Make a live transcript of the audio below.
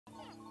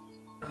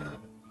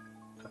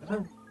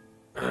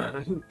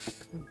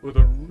With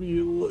a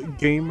real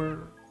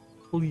gamer,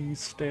 please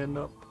stand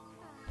up.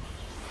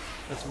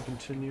 As we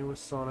continue with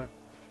Sonic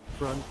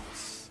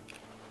Fronts.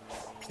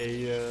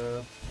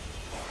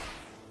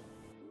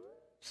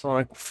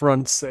 Sonic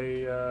Fronts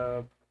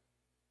a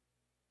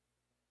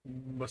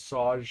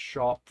massage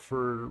shop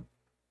for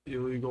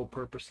illegal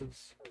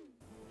purposes.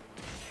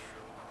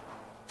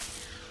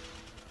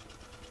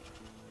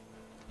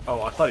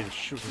 Oh, I thought he was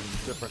shooting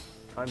different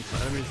kinds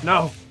of enemies.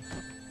 No!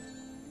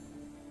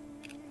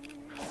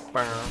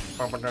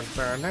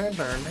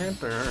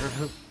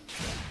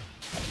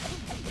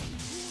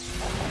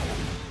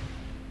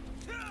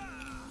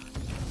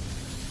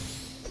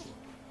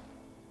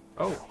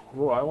 Oh,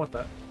 whoa, I want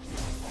that.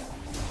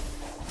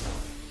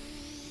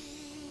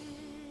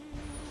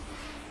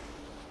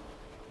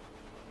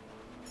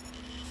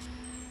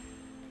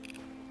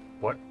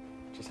 What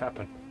just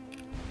happened?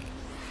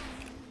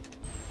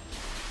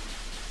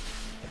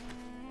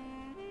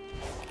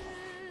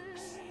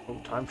 Oh,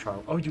 time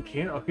trial. Oh, you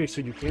can? Okay,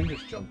 so you can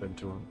just jump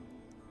into him.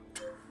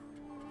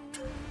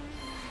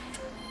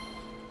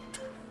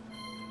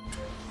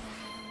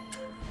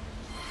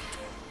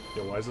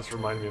 Yo, why does this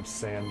remind me of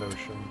Sand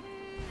Ocean?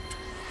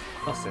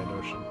 Not Sand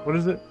Ocean. What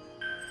is it?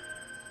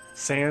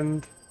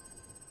 Sand...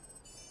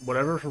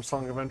 whatever from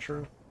Sonic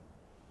Adventure?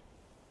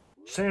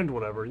 Sand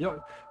whatever.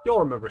 Y'all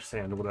remember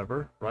Sand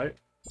whatever, right?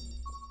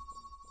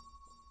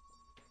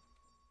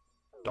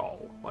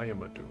 Doll, I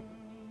am a doom.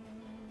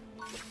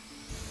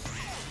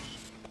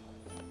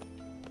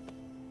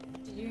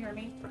 Did you hear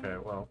me? Okay,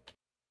 well.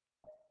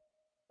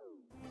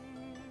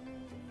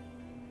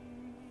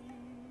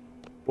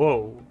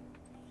 Whoa.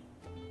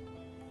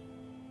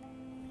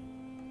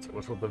 So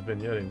what's with the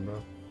vignetting,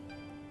 bro?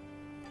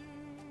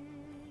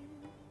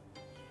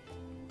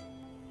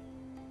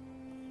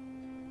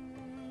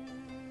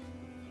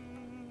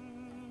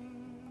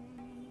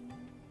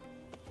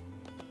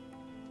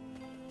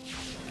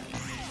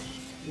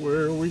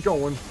 Where are we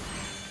going?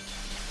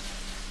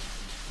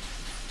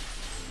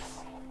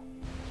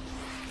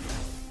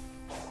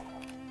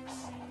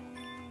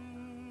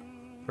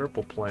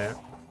 Purple plant.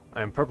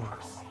 I am purple.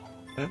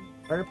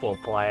 Purple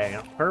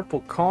plant.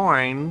 Purple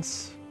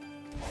coins.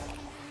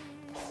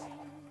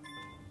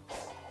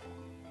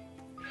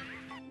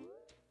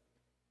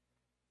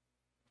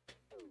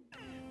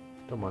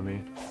 Don't mind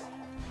me.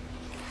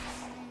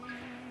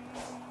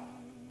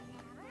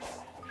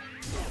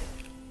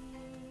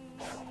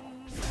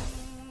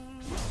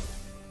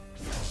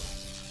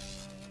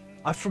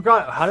 I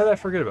forgot. How did I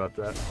forget about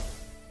that?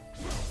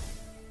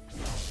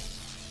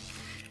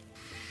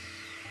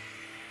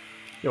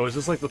 Yo, is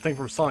this like the thing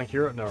from Sonic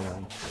Hero? Never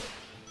mind.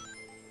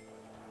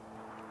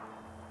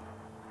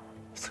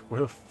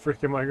 Where the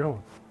frick am I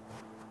going?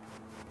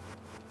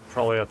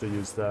 Probably have to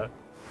use that.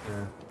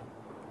 Yeah.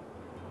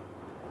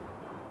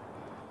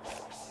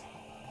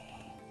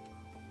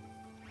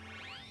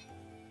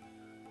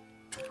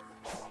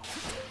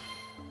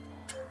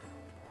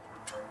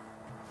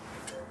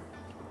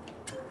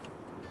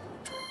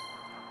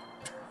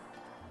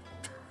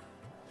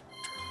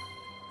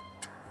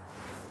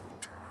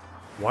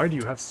 Why do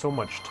you have so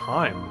much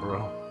time,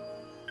 bro?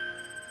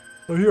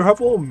 Oh, you have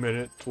a little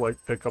minute to,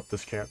 like, pick up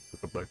this can.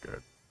 Pick up that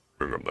can.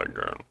 Pick up that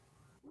can.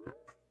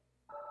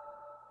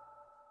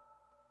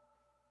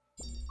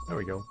 There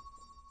we go.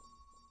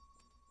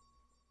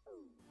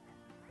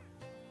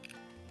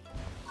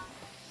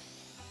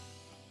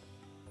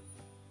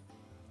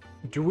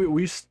 Do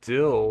we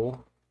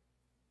still...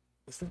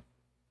 Is that...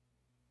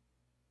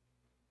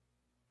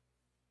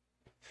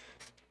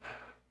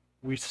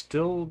 We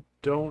still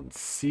don't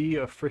see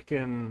a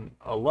freaking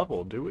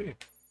level, do we?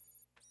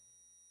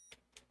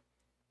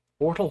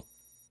 Portal.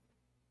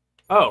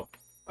 Oh.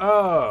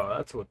 Oh,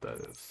 that's what that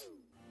is.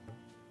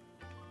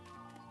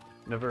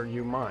 Never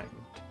you mind.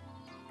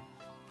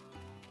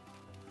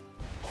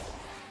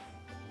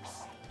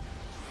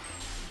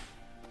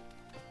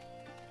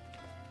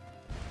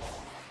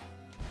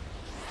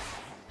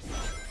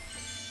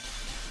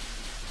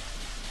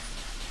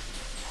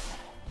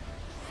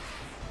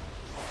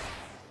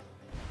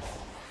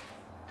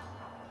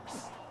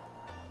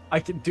 I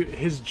can do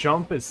his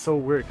jump is so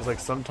weird because like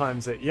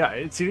sometimes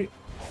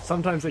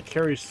sometimes it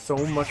carries so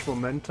much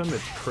momentum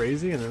it's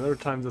crazy, and then other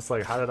times it's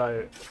like, how did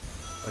I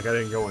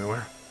didn't go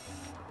anywhere.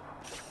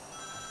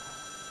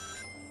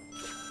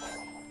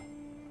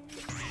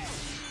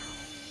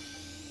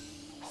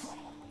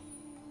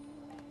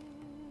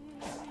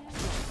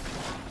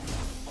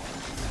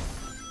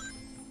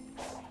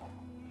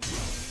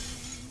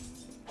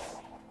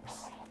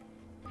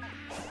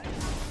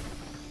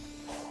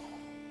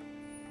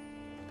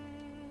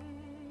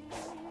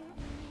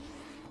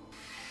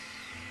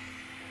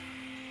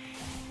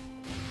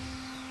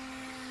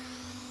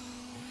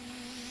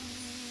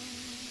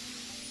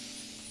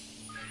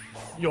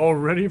 Y'all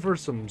ready for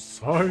some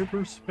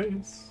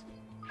cyberspace?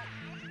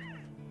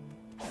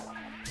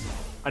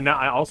 And now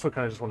I also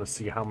kind of just want to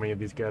see how many of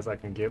these guys I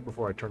can get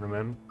before I turn them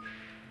in.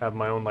 Have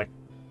my own, like,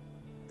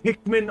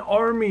 Pikmin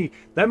army!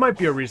 That might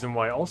be a reason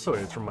why also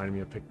it's reminding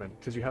me of Pikmin.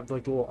 Because you have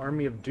like the little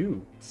army of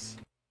dudes.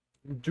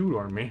 Dude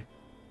army.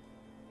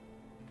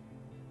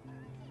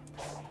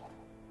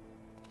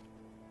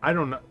 I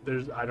don't know.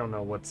 I don't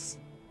know what's...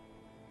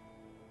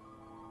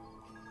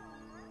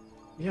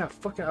 Yeah,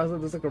 fucking, I was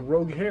like, there's like a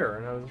rogue hare,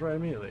 and I was right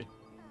immediately.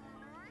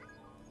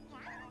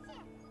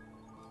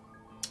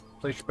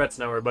 Place your bets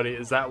now, everybody.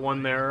 Is that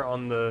one there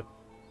on the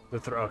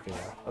okay,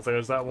 yeah. I was like,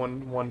 is that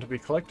one to be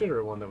collected,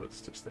 or one that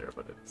was just there?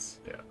 But it's,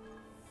 yeah.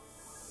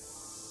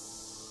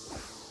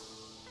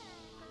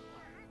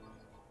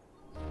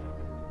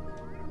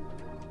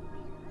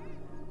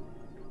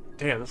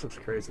 Damn, this looks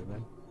crazy,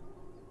 man.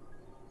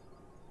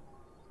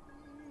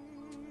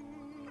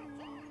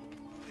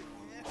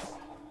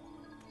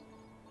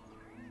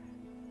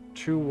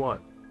 Two, 1.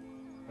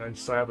 I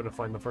just so happen to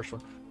find the first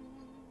one.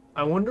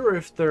 I wonder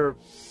if their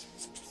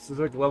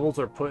specific levels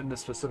are put into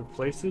specific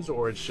places,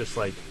 or it's just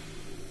like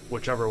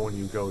whichever one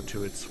you go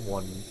to, it's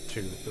 1,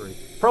 2, 3.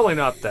 Probably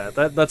not that.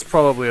 That's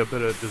probably a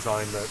bit of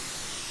design that,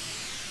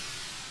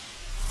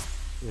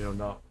 you know,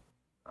 not.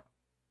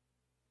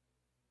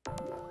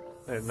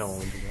 No one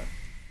would do that.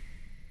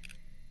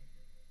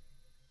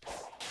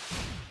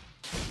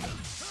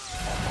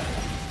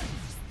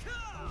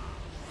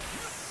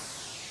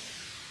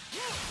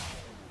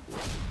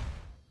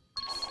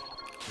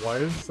 Why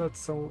is that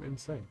so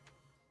insane?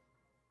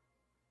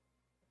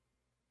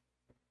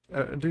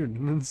 Dude,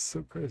 that's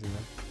so crazy,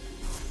 man.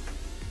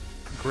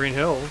 Green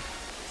Hill.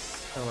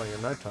 It's kind of like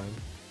at nighttime.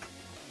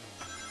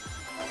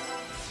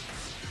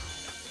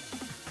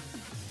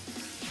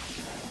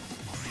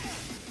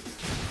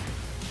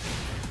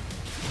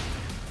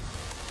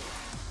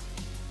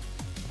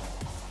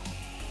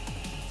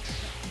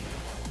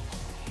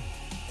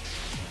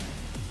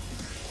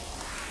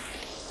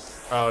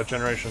 Oh,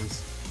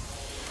 Generations.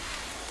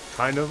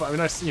 Kind of. I mean,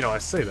 I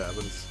say that,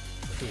 but it's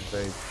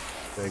vague,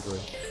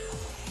 vaguely.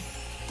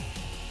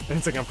 And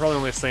it's like, I'm probably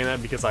only saying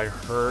that because I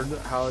heard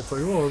how it's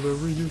like, oh, they're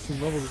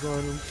reusing level design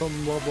and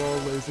something blah blah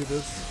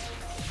laziness.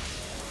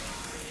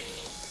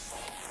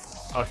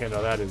 Okay,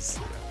 no, that is...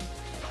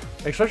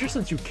 Yeah. Especially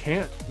since you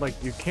can't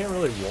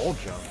really wall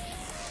jump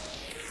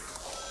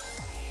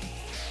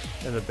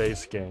in the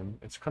base game.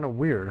 It's kind of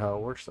weird how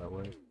it works that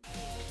way.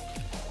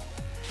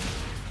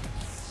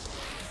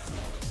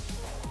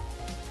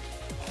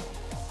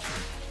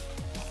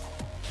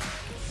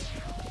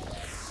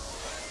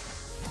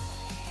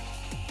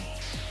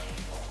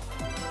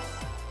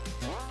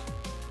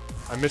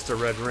 I missed a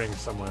red ring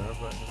somewhere,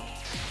 but...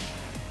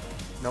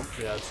 Nope,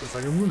 yeah, it's just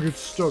like, I'm gonna get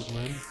stuck,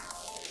 man.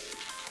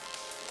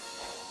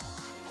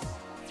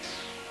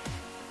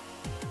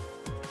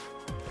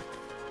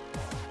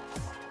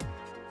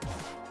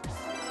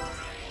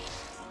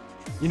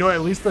 You know,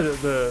 at least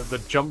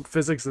the jump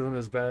physics isn't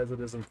as bad as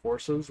it is in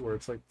Forces, where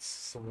it's like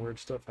some weird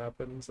stuff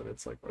happens, and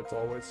it's like, it's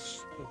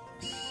always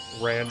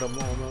random,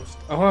 almost.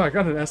 Oh, I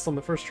got an S on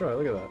the first try,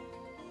 look at that.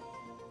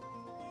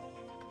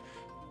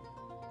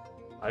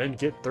 I didn't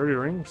get 30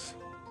 rings.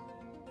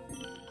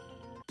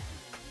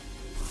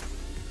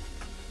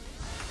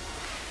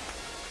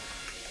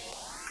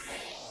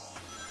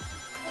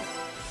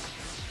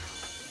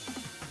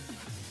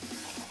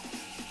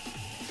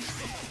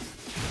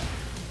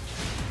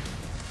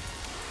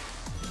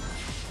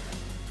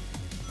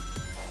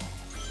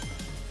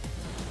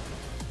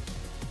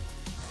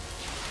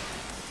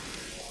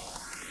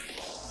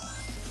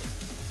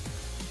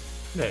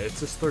 Yeah,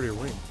 it's just 30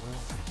 rings.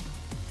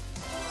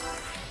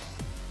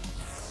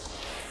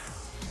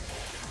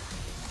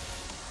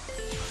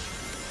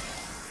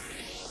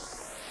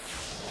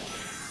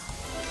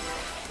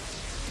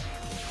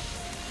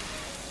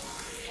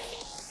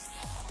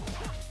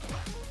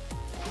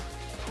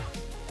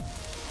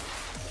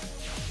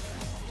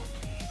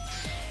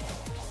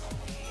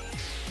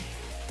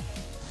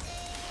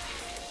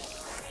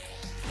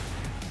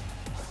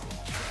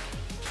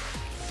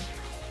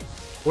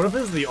 What if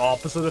it's the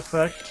opposite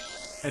effect,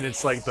 and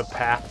it's like the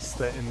paths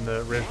that in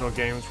the original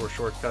games where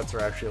shortcuts are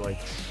actually like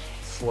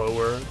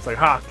slower? It's like,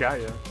 ha, got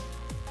ya.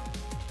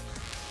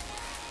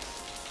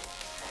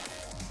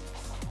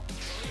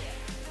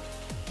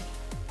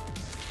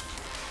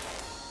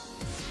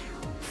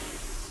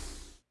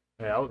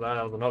 Yeah,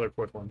 that was another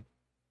quick one.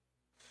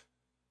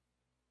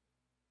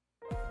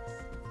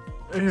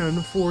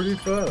 And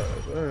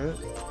 45, alright.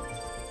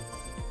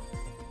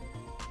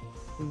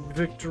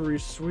 Victory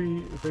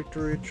sweet,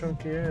 victory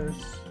chunky ass.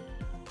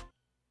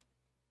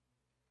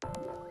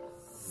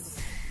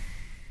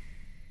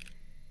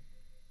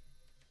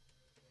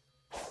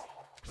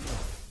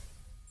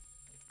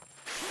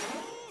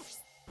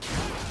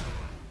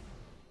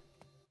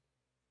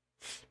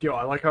 Yo,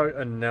 I like how it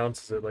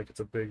announces it like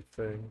it's a big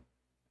thing.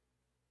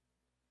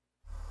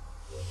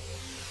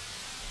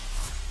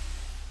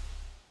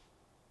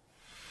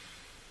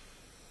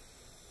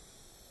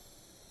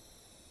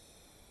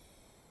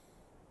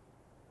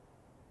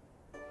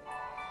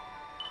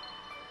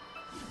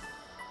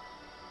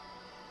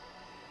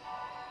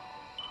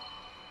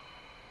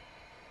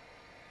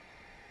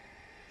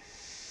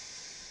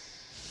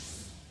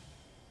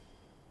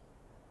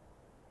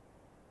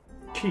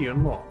 Key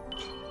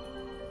unlocked.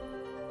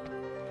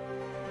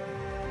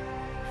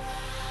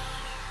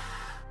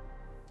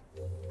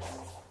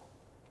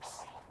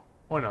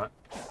 Why not?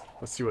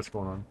 Let's see what's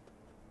going on.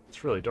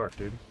 It's really dark,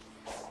 dude.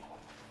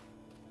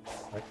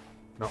 Right?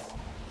 No.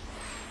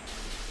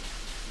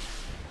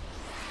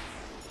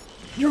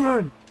 You're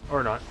mine!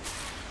 Or not.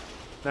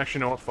 Actually,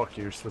 you know what? Fuck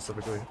you,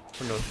 specifically.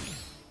 For no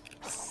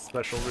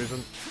special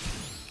reason.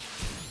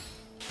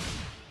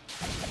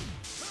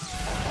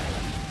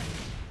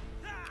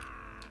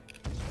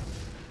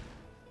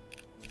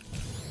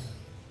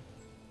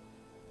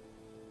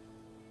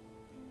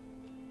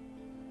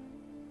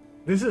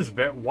 This is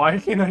why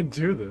can't I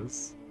do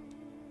this?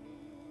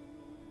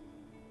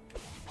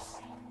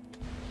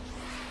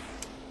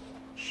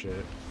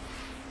 Shit.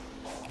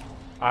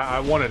 I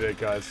wanted it,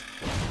 guys.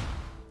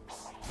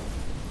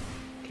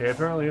 Okay,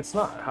 apparently it's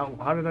not.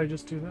 How did I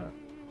just do that?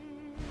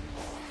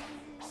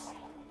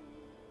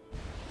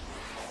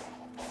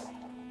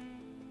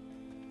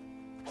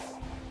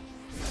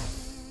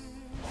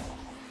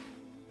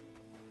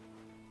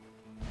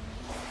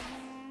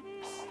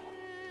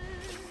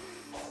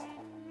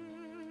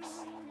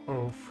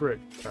 Oh, frick.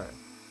 Alright.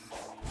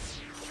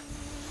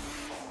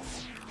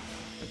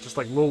 Just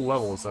like little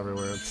levels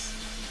everywhere. It's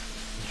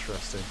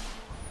interesting.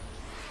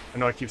 I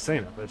know I keep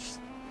saying it, but it's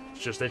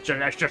just the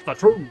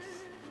truth.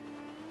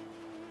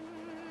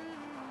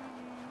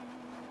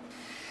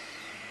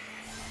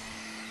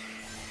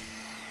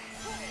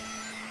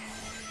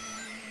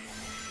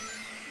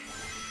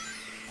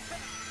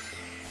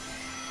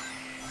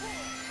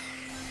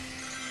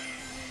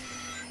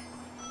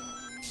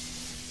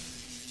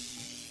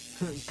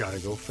 Gotta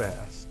go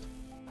fast.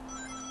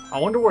 I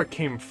wonder what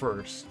came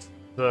first.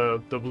 The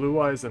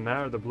blue eyes in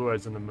that or the blue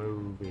eyes in the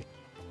movie?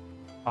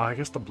 I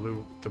guess the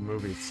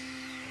movies.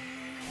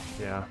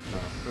 Yeah, no,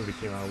 the movie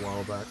came out a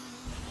while back.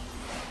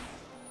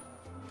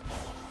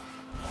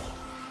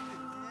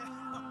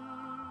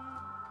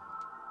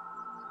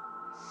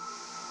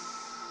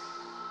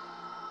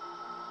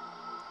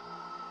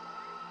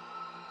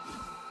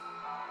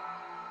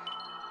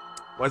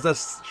 Why is that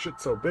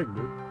shit so big,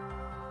 dude?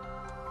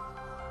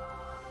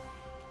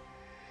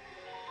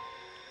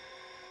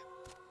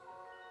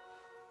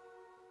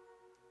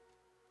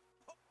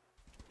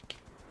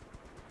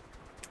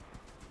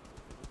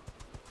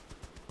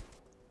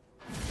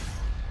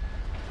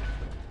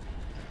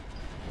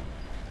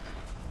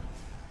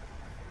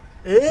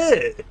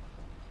 Eh!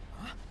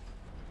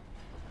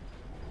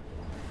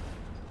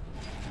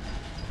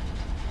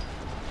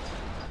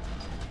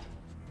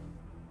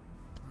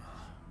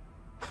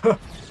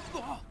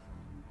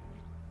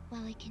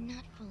 While I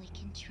cannot fully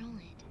control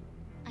it,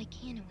 I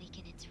can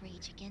awaken its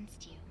rage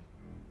against you.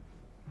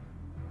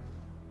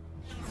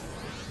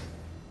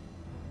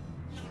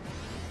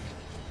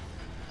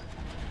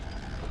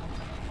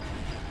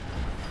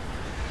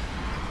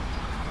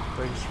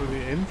 Thanks for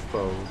the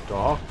info,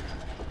 Doc.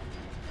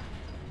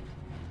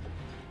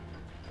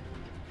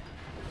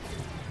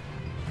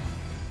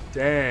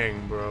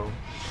 Dang, bro.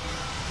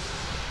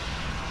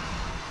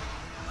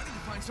 I need to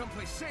find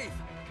someplace safe.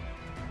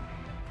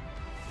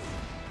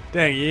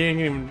 Dang, you ain't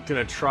even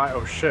gonna try.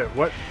 Oh shit,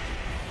 what?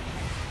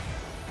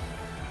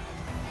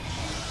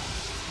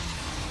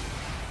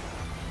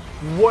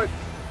 What?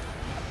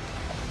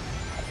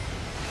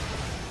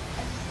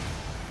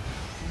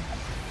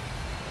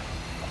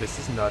 This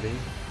is nutty.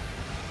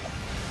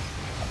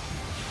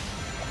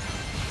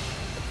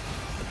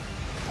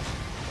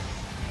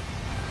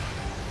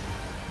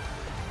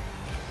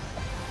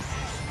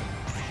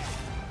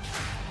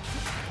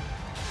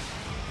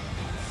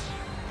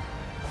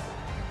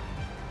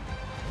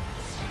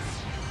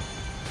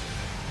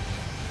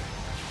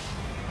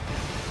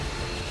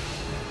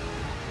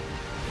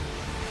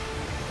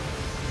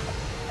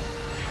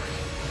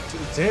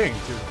 Dang,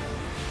 dude.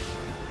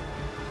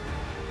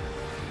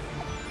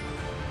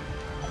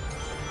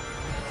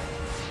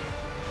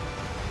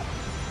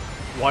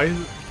 Why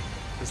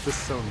is this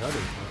so nutty?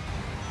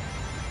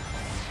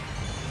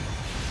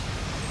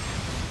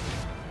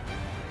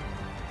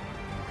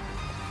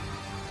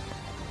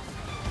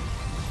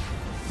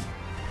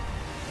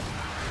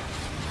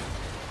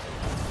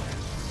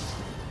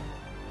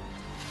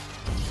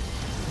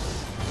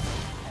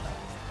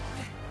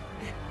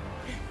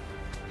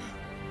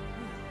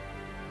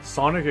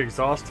 Sonic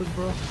exhausted,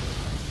 bro?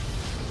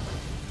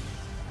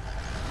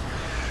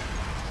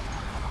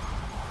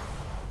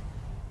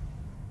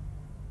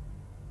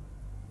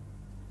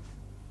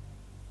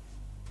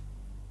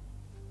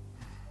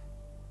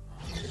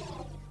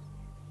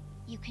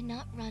 You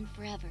cannot run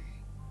forever.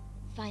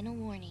 Final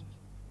warning.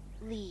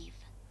 Leave.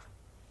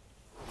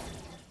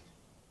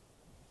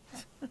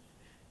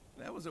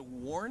 That was a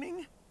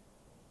warning?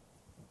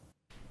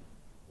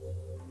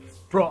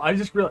 Bro, I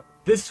just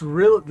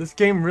realized this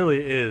game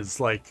really is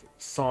like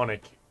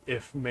Sonic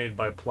if made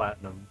by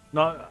Platinum.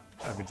 Not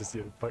I mean just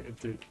dude.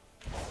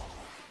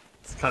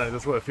 It's kind of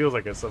that's what it feels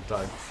like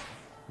sometimes.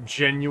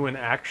 Genuine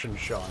action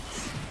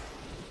shots.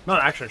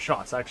 Not action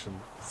shots, action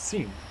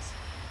scenes.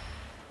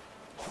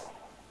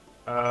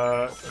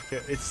 Okay,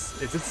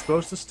 is it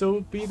supposed to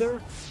still be there?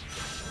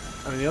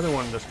 I mean, the other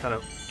one just kind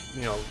of,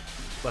 you know,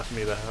 left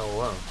me the hell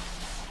alone.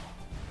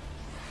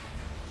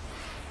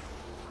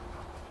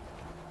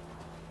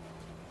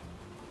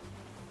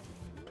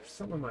 There's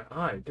something in my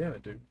eye, damn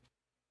it, dude.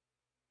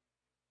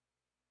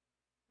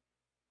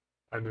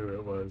 I knew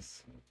it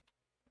was.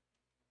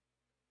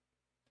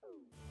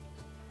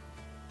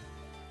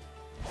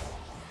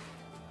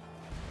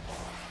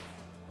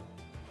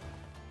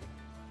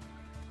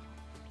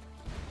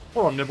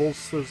 Hold on,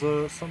 Nibbles.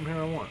 There's something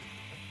here I want.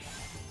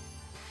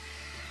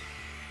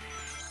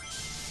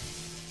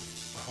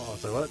 Oh,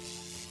 so what?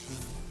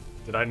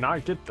 Did I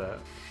not get that?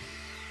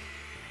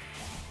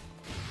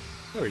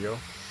 There we go.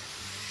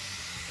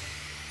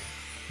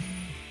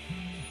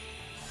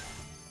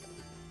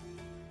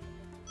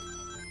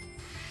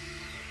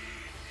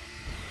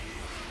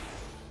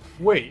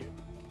 Wait.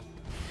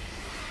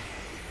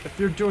 If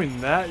you're doing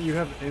that, you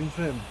have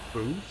infinite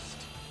boost?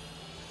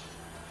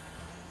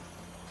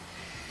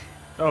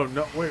 Oh,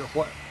 no, wait,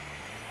 what?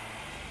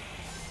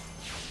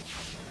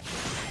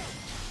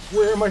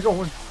 Where am I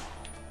going?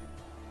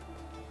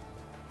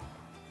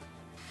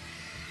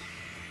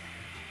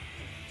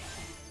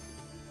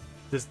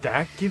 Does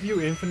that give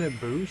you infinite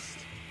boost?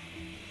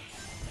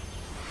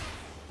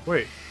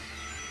 Wait.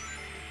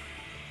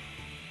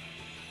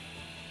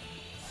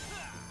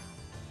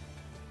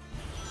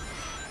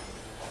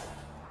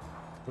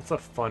 That's a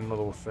fun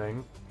little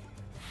thing.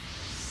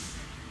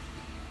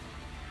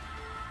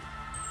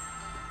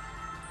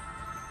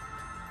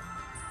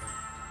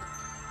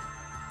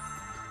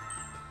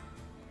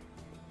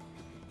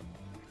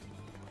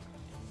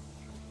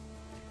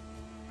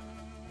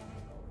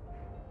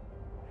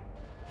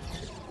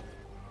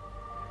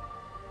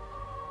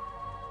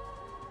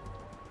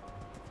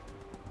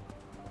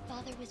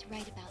 Father was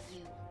right about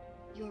you.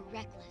 You're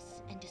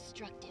reckless and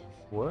destructive.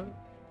 What?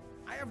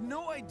 I have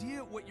no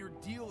idea what your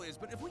deal is,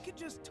 but if we could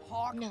just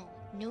talk... No,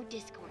 no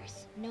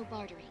discourse, no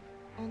bartering,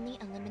 only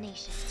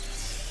elimination.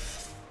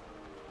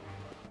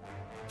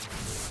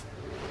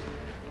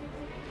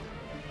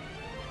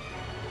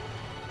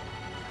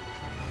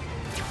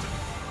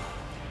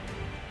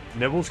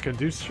 Nibbles can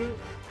do shit?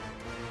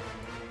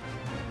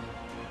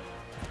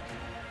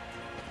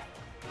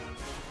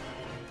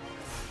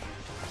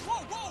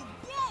 Whoa, whoa,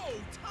 whoa!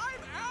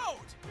 Time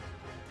out!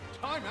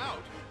 Time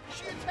out?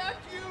 She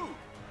attacked you!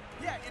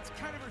 Yeah, it's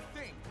kind of her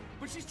thing,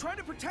 but she's trying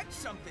to protect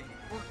something,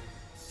 or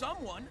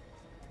someone.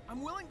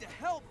 I'm willing to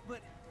help,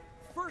 but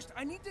first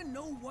I need to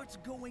know what's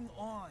going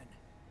on.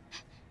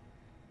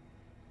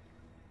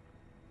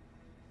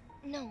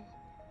 No,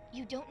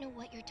 you don't know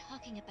what you're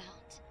talking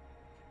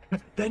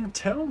about. Then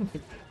tell me.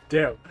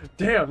 Damn,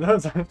 that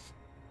was... You're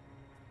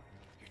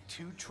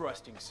too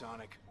trusting,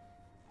 Sonic.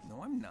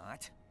 No, I'm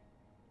not.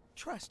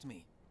 Trust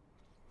me.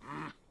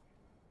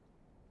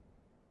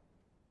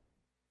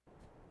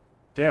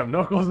 Damn,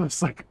 Knuckles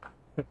is like...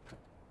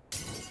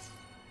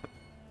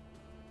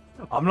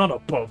 I'm not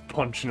above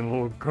punching a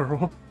little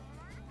girl.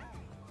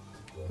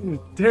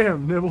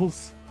 Damn,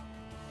 Nibbles.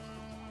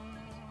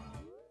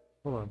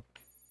 Hold on.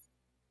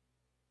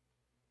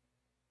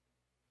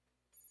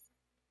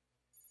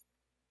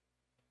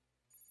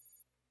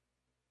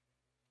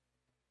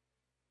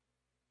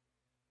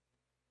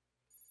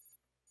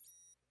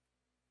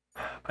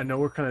 I know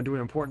we're kind of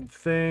doing important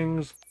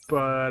things,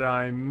 but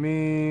I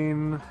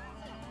mean...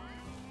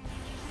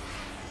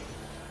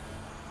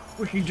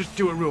 we can just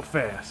do it real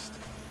fast.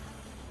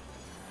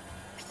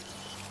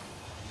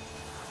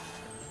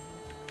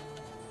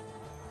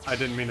 I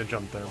didn't mean to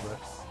jump there, but...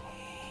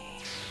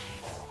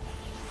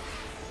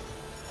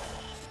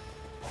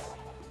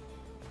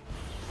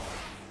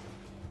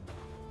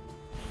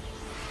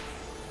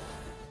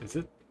 is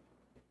it?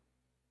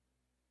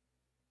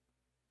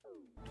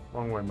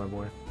 Wrong way, my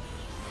boy.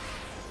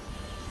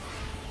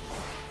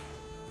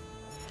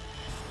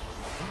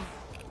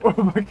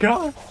 Oh my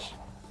gosh!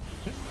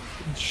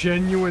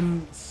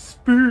 Genuine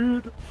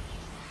speed!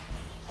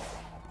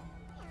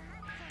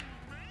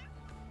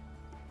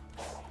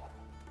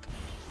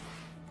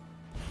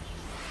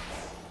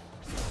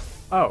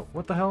 Oh,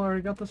 what the hell? I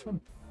already got this one?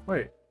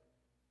 Wait.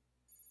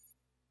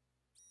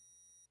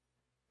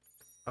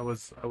 I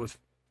was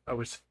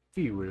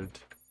feared.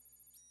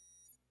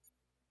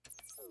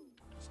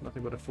 It's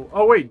nothing but a fool.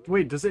 Oh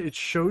wait, does it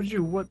shows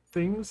you what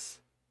things?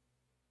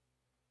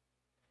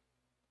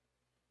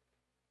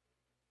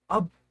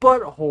 A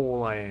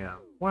butthole I am.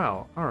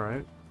 Wow,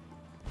 alright.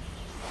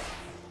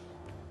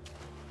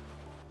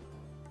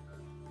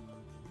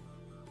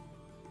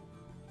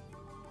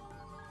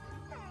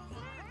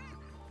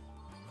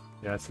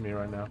 Yeah, it's me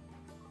right now.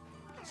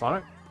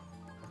 Sonic?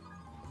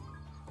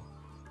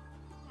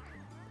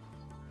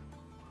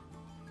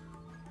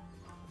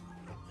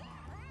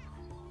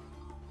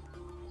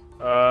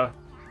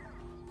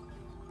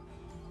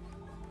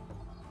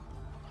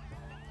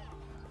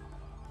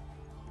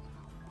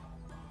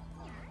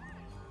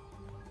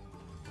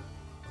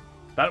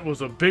 That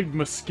was a big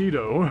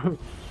mosquito.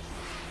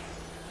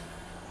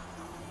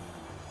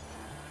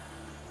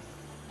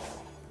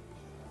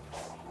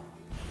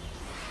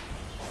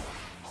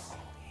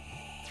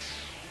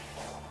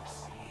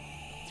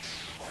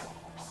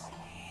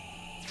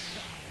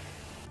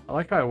 I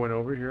like how I went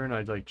over here and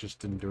I like just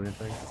didn't do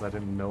anything because I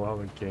didn't know how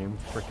the game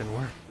freaking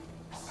worked.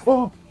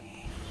 Oh!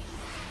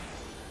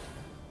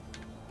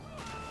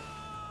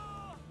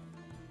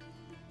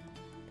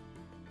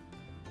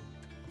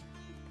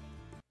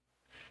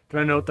 Can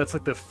I note that's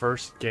like the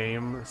first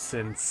game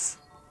since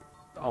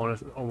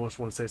almost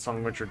want to say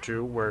Sonic Adventure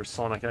 2 where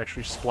Sonic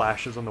actually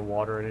splashes on the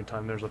water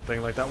anytime there's a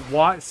thing like that.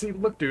 Why? See,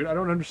 look, dude, I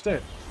don't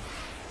understand.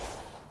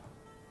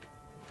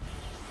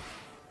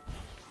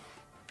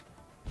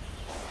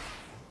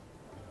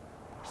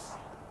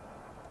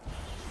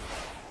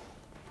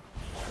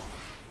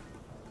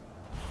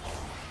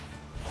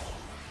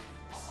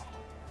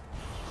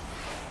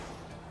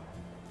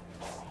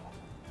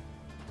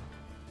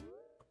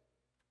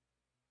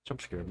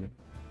 Jump scared me.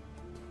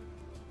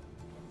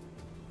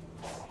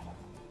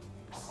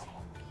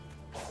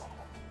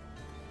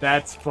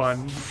 That's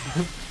fun.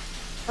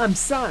 I'm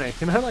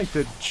Sonic, and I like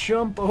to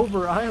jump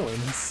over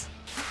islands.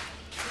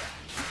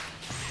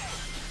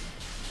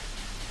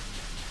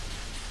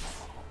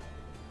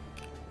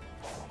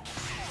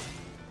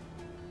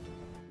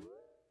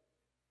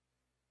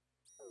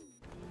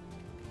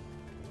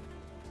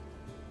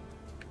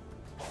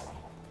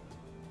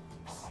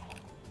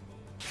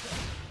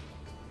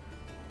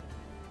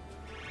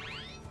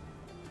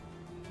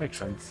 Makes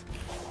sense.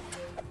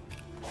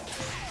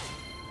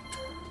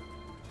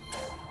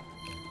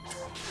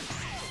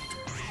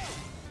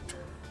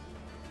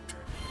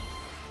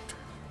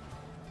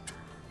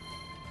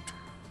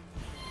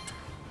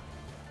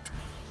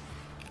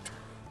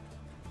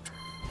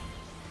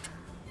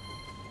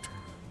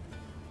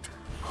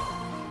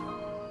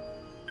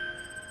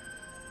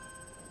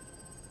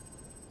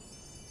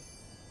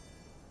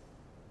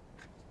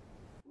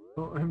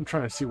 Oh, I'm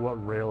trying to see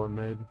what rail it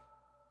made.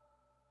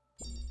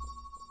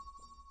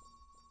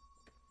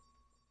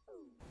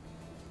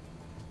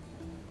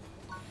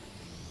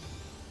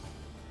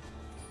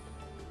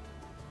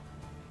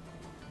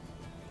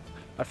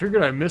 I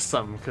figured I missed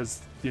something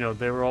because, you know,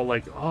 they were all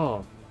like,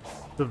 oh,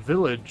 the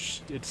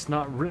village, it's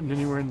not written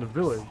anywhere in the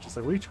village. It's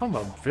like, what are you talking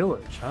about,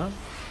 village, huh?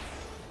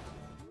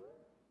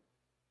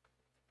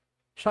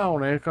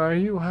 Sonic, are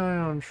you high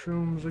on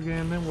shrooms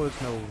again? There was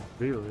no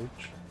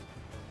village.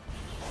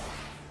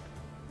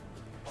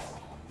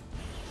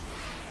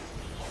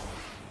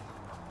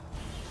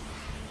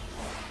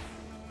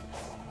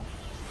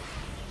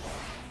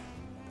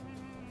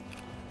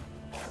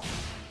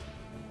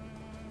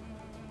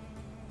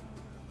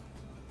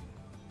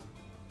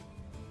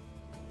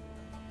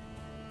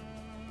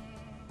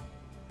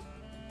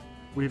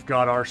 We've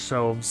got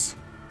ourselves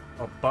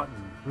a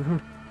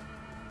button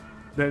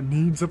that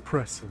needs a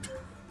pressing.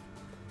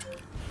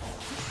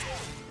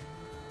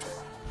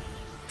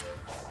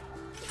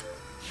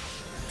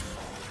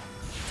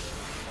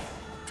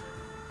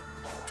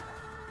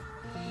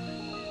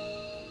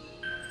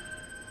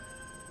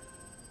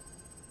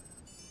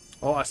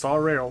 Oh, I saw a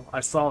rail.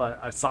 I saw that.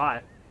 I saw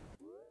it.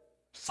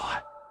 Saw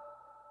it.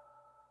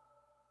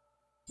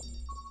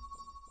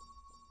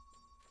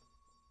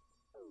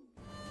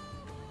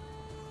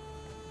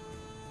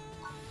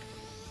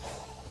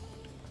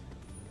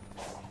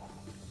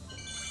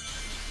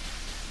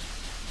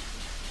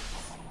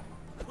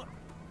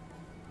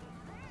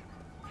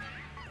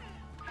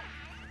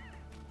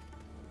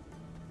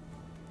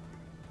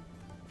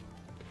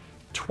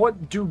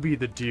 What do be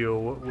the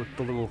deal with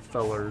the little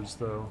fellers,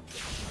 though?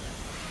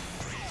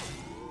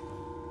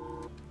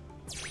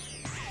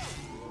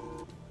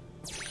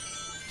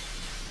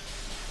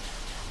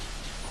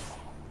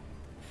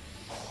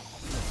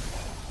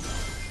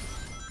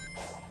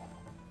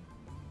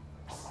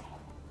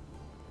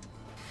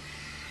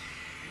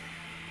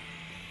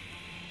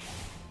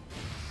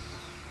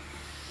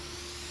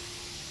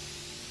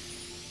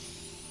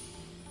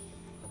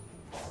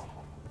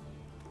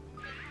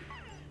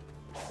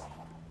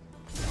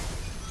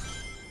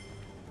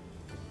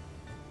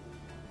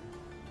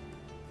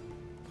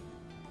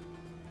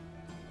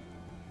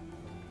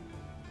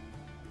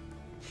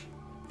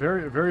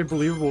 Very, very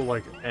believable,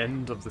 like,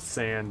 end of the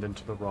sand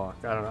into the rock.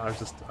 I don't know,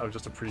 I was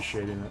just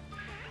appreciating it.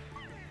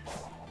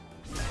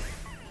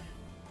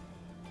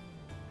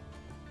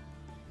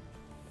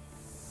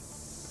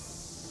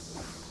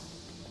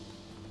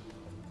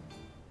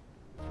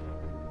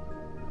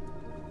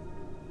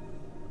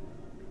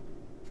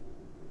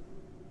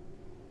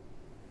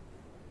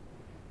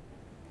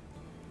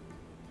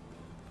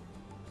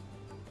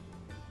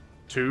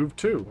 Tube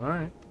 2,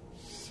 alright.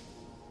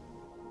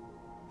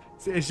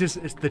 It's just,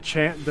 it's the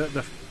chance, the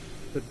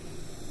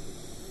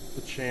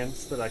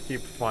chance that I keep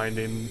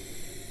finding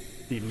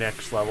the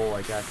next level,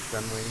 like,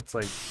 accidentally. It's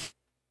like...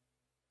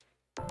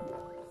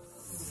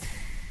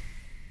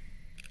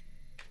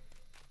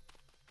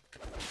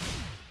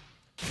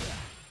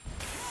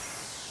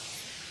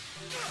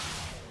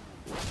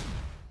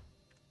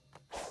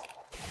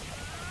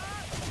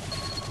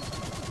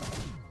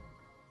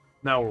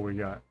 Now what we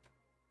got?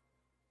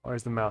 Why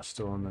is the mouse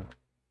still on the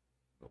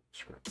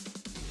screen?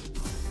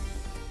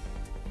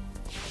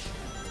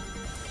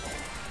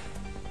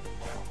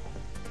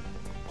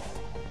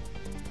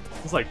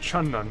 It's like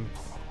Chun-Nun.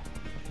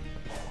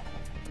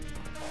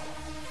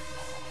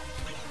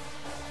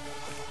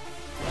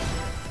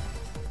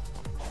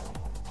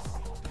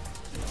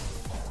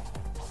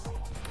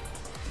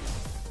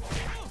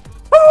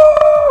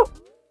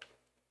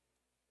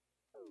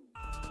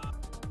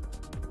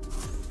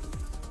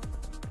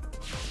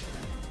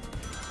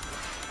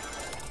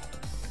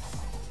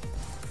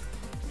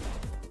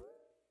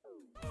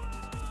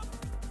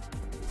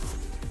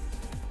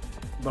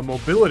 the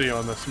mobility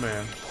on this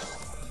man.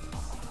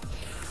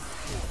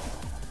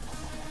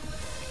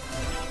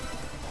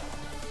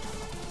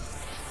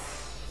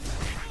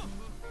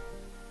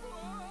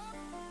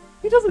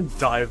 He doesn't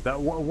dive that.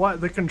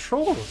 What the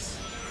controls?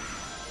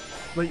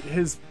 Like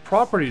his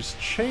properties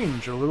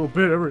change a little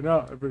bit every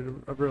other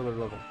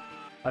level.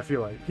 I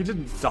feel like he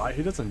didn't die.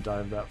 He doesn't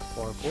dive that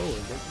far forward.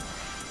 Does he?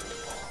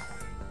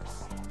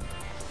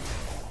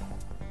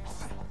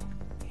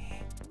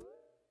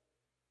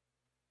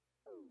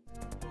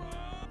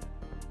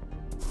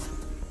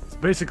 It's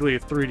basically a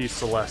 3D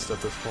Celeste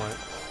at this point,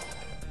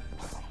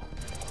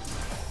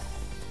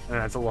 and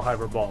that's a little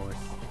hyperbolic,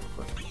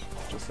 but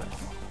just saying.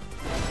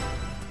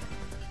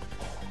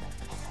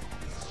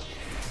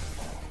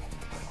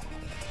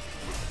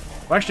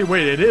 Actually,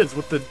 wait, it is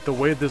with the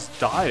way this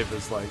dive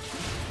is like.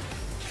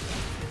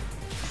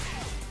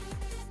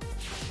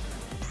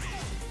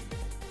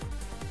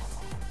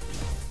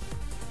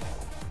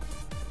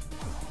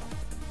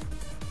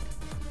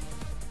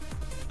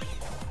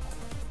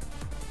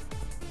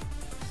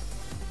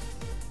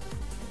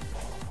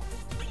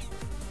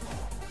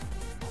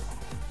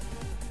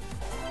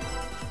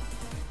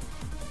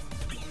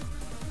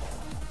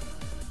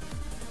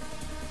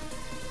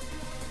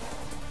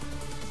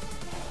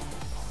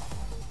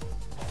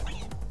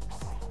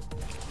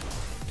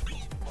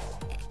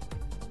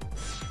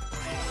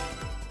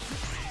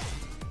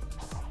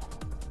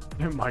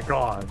 Oh my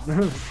god.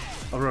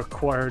 A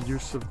required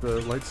use of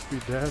the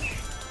lightspeed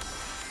dash?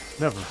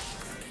 Never.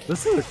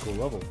 This is a cool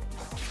level.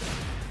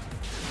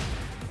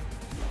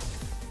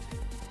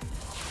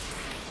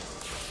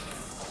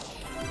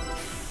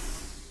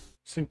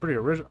 Seemed pretty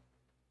original.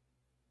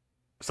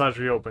 Besides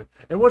reopen.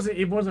 It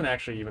wasn't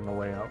actually even the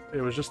layout.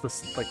 It was just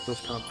this like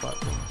those kind of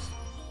platforms.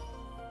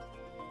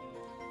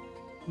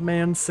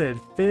 Man said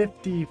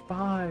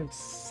 55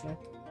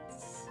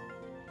 seconds.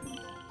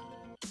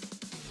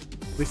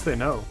 At least they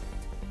know.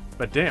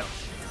 But damn.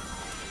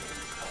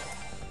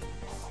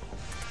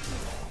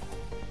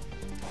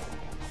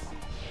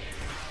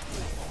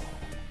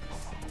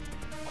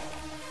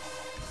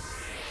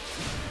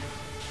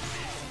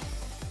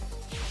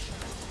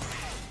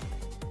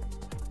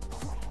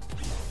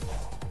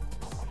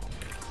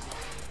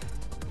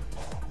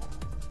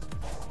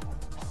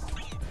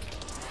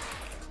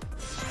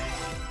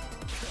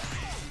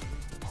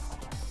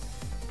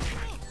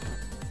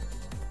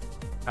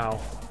 Ow.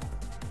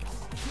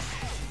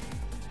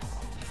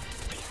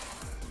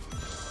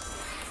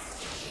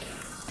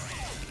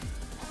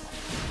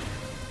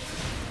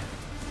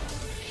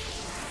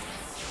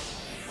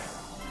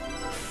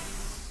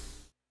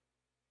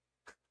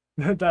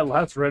 That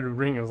last red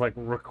ring is like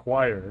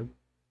required.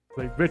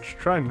 Like, bitch,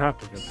 try not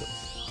to get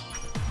this.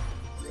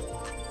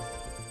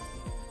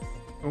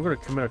 I'm gonna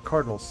commit a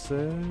cardinal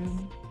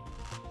sin,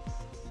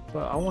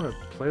 but I want to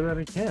play that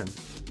again.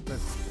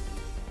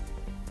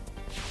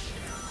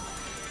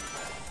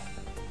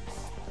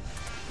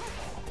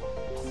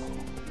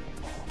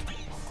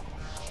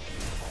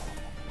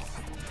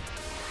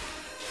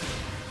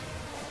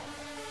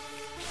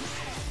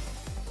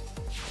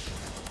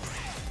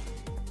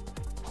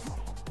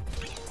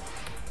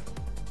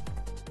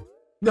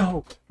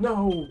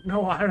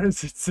 No,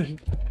 Iris,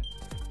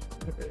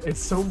 it's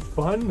so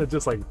fun to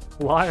just like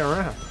fly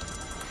around.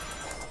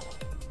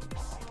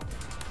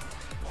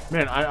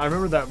 Man, I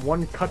remember that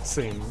one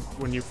cutscene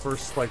when you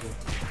first like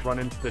run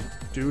into the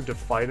dude to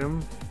fight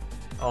him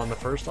on the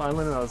first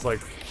island, and I was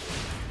like,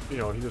 you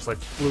know, he just like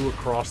flew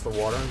across the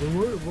water. I was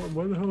like,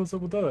 what the hell is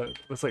up with that?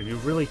 It's like, you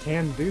really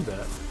can do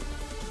that.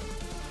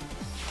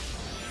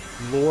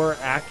 Lore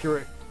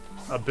accurate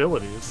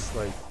abilities,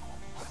 like.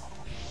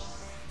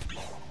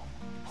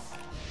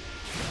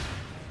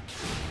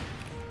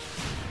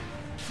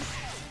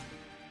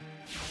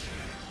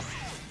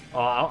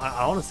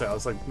 I honestly, I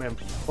was like, man,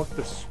 fuck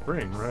this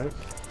spring, right?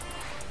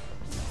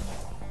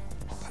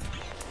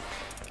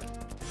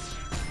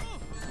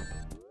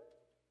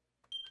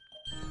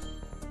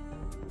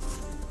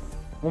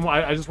 Well,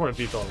 I just want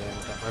to beat all the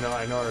one time. I know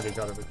I already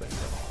got everything.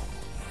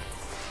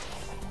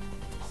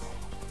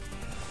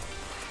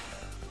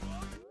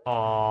 But...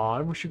 Aw,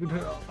 I wish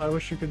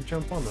you could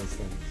jump on those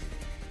things.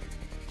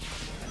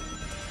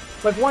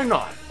 Like, why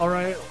not?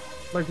 Alright?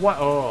 Like, why?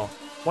 Oh,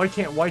 why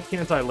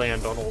can't I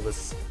land on all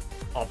this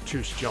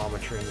obtuse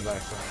geometry in the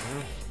background?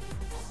 Huh?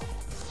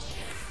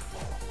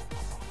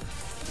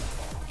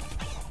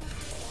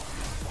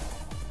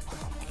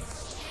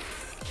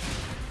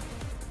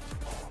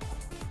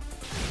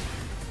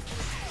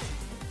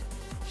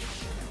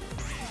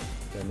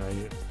 Yeah, no,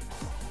 you...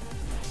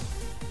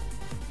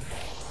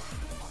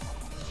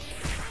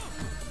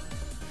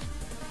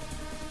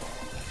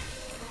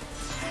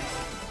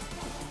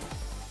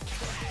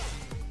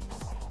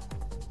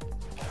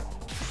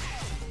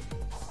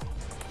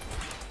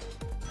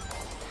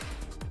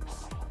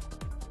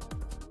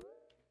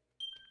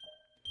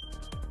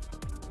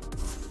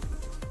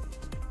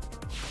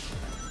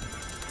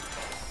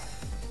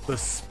 The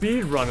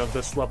speed run of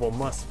this level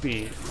must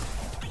be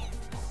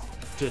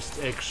just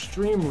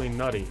extremely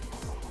nutty.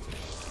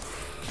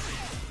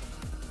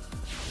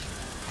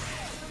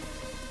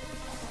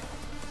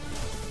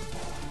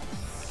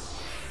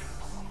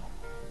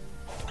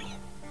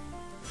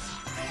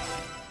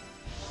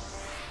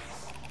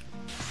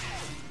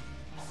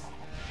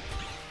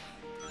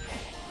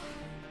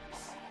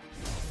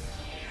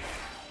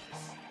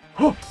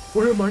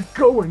 Where am I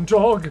going,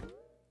 dog?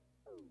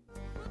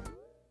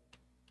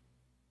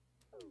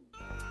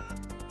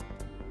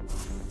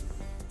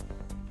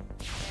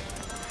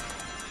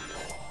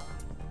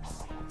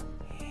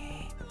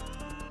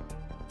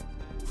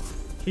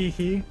 Hee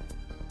hee.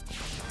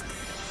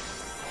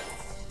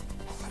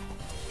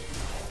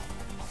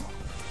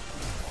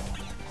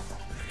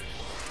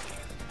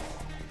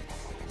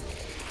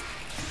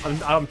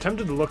 I'm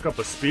tempted to look up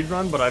a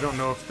speedrun, but I don't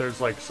know if there's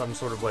like some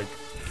sort of like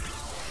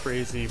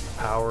crazy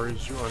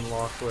powers you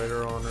unlock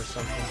later on or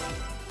something.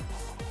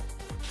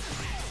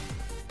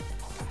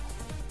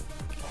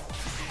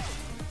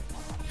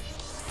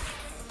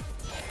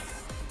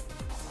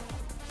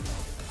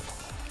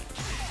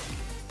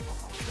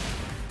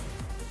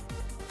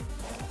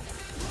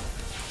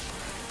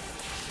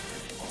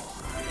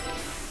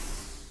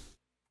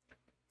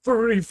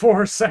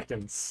 "34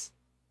 seconds."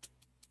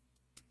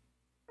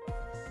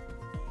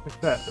 Check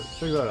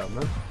that out,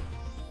 man.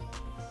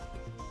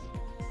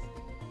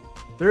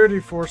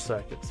 34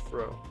 seconds,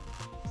 bro.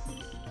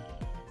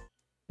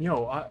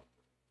 Yo,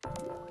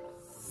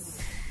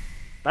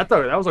 that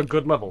was a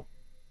good level.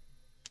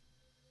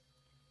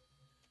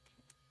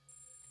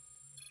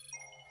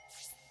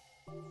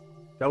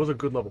 That was a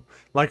good level.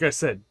 Like I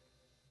said,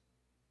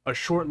 a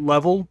short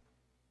level,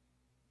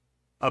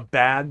 a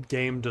bad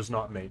game does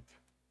not make.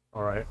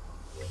 Alright?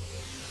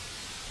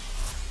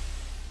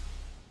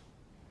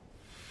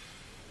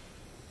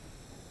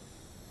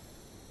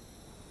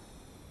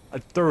 I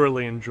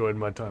thoroughly enjoyed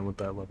my time with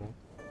that level.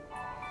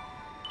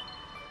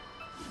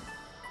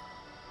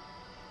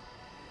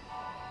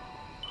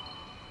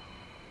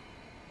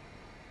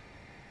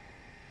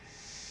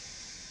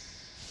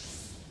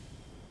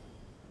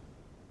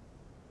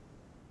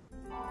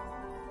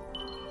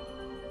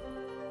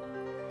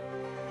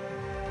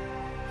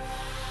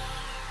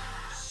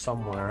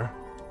 Somewhere.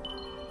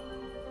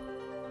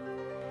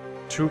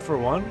 2 for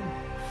 1?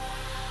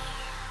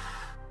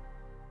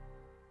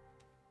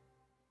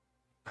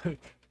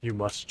 You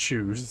must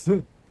choose.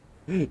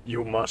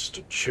 You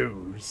must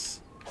choose.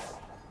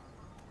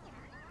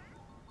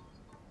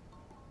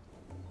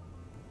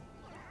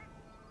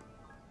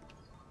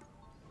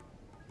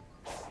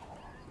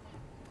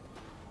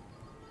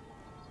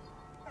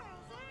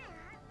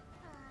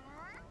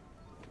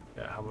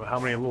 Yeah, how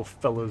many little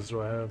fellas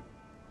do I have?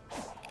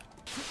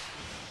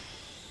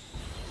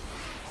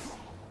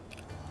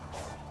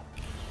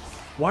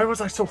 Why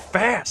was I so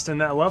fast in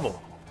that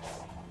level?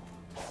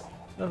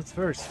 That's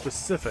very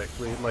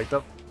specifically like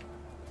that.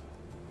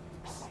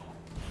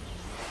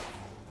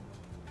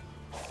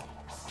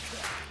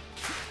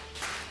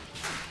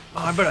 Oh,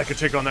 I bet I could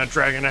take on that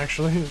dragon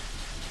actually.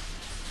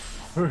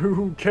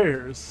 Who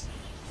cares?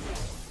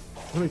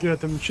 Let me get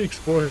at them cheeks,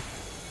 boy.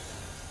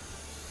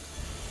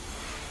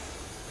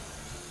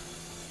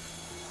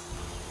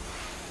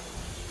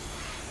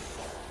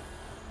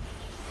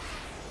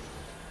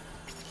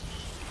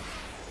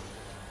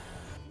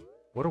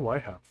 What do I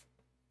have?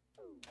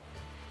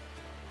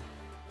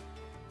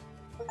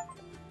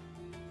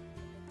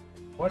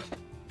 What?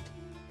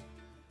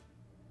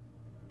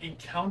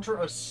 Encounter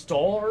a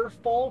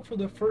starfall for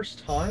the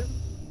first time?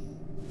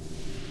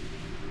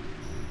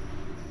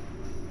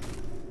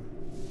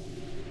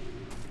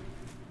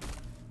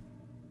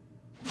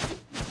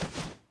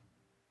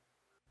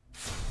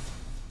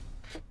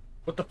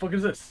 What the fuck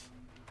is this?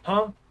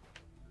 Huh?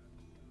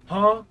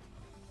 Huh?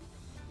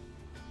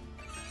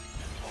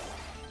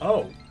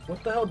 Oh,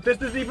 what the hell?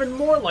 This is even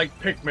more like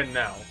Pikmin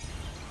now.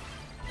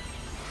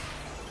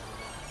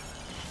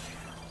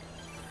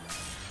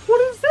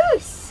 What is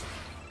this?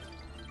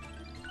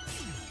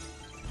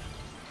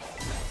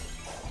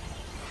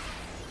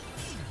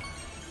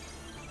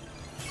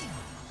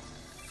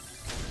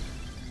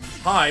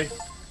 Hi.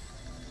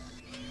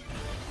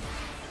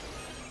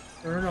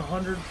 Earn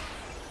 100.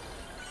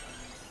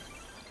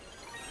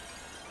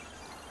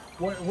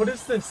 What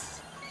is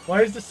this?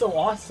 Why is this so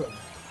awesome?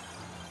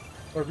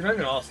 Or not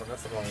even awesome,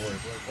 that's the wrong word.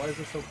 Like, why is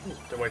this so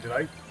cool? Wait, did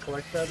I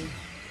collect that?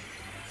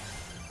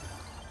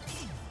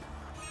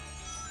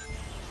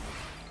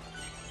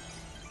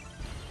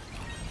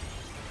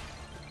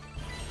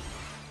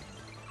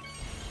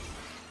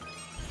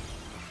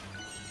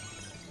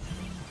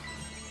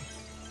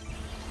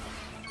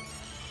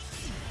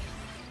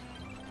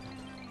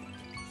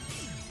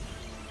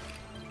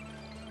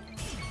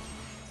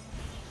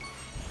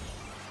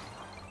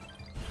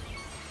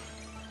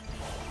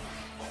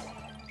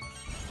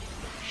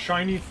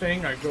 Shiny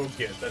thing I go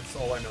get, that's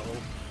all I know.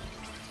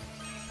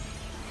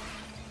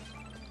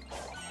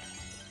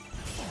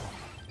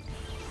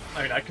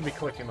 I mean, I could be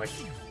collecting like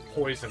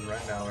poison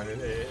right now and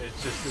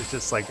it's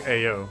just like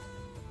AO.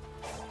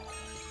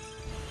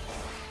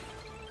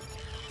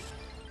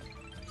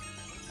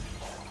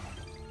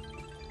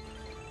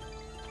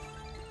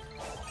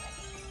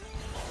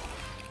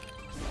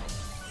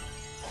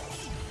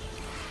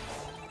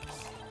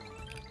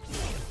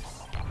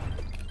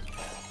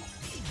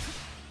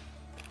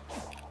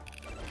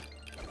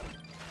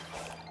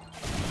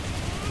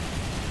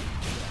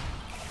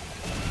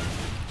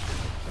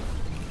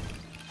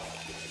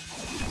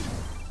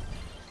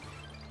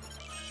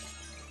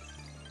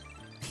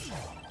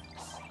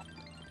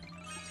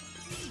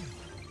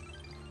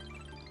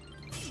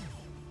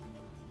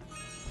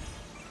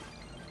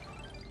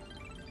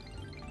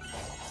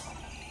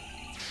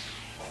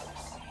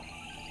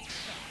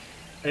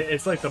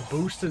 It's like the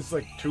boost is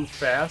like too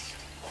fast,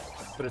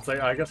 but it's like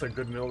I guess a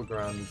good middle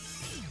ground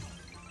is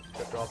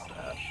to drop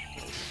dash.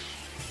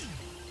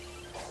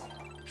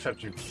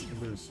 Except you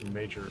lose some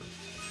major.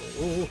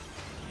 Oh.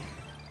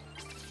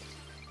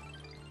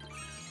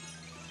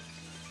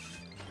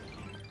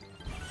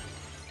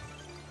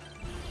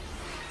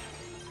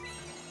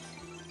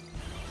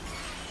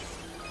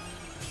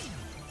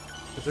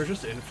 Is there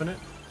just infinite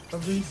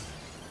of these?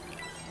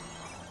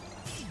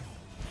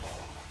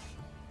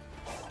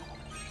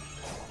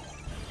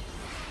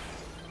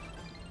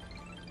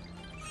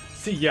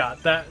 See, yeah,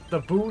 the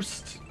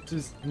boost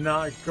does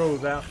not go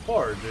that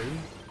far, dude.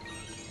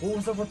 What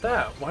was up with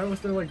that? Why was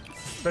there, like,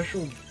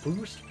 special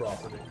boost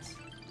properties?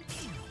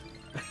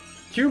 Can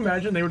you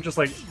imagine they were just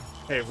like,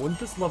 hey, wouldn't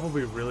this level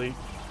be really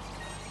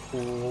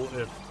cool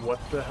if... What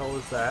the hell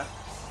is that?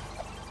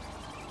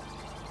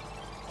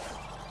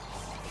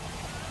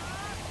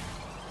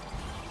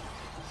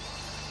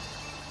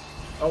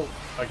 Oh,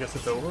 I guess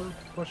it's over?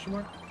 Question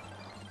mark?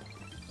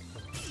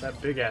 That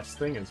big-ass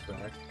thing is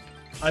back.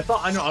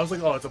 I know, I was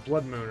like, oh, it's a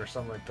blood moon or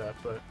something like that,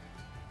 but...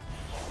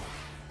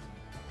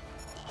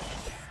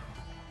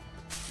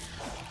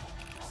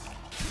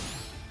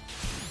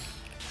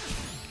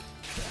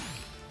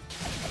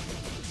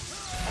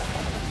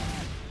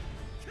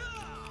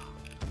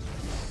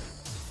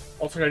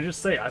 Also, can I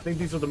just say, I think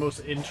these are the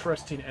most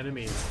interesting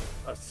enemies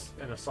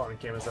in a Sonic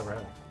game has ever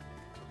had.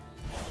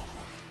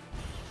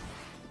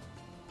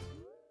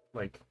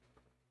 Like,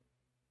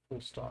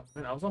 full stop.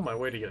 Man, I was on my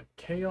way to get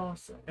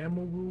Chaos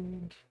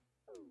Emerald,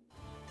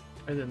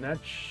 and then that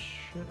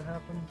shit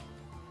happened.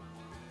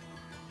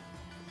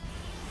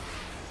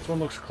 This one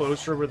looks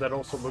closer, but that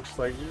also looks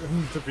like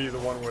to be the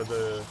one where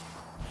the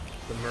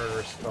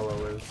murderous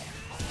fellow is.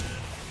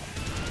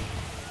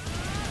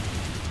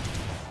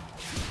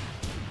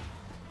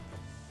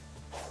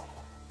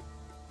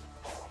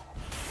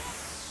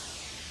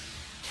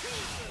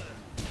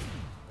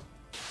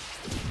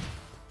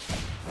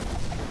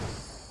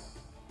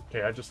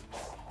 Okay, I just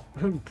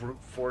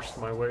brute forced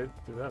my way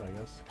through that, I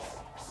guess.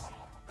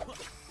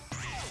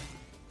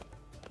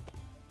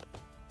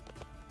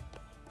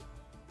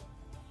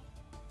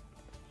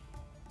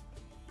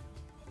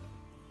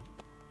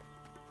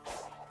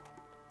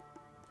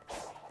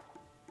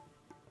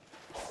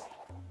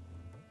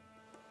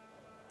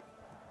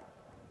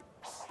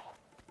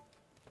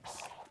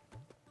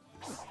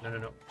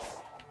 No.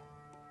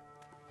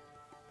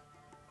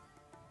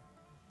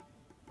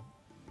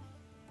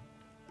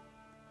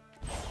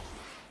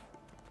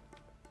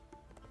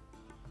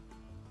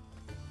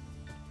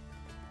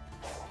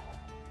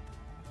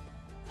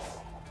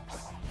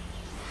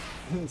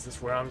 Is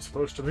this where I'm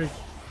supposed to be?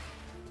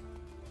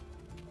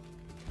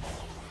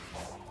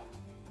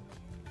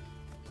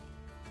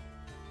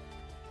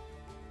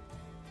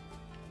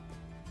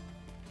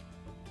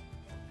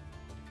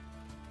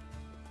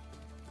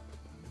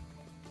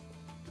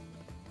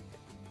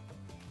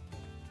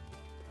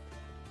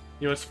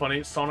 You know what's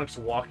funny? Sonic's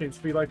walking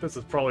speed like this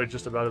is probably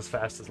just about as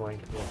fast as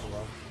Link goes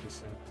around. Just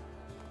saying.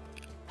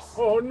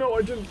 Oh no,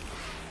 I didn't.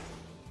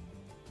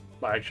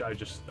 Actually, I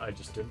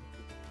just didn't.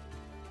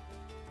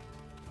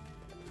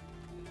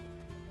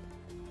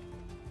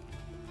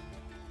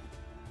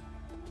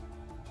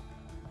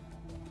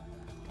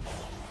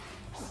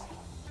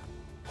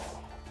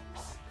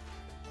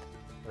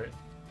 Wait.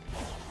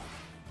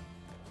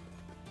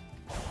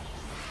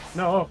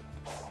 No.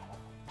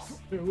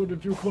 It would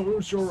if you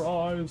close your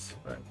eyes.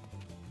 Right.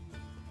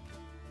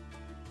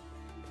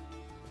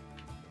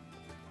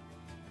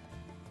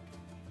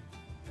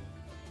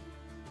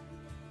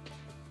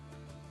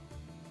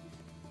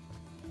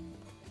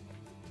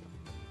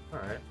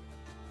 Alright.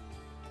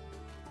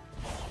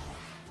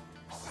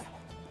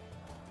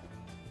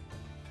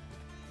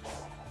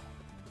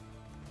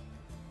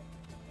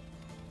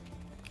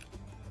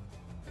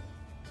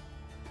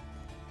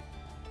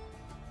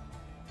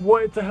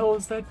 What the hell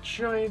is that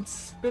giant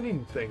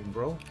spinning thing,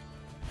 bro?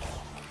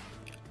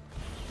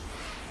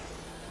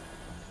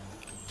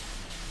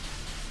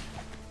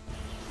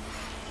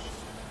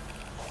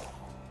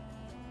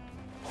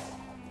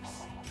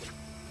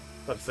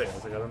 Let's say, I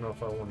was like, I don't know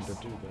if I wanted to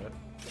do that.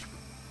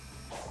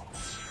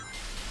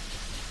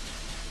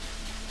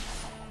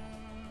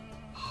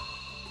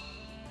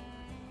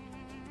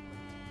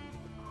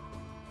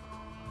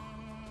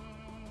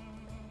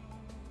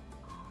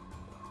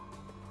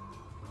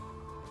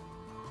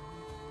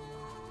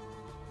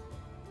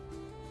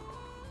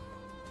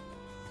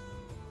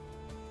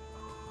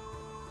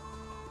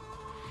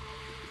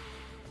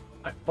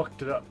 I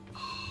fucked it up.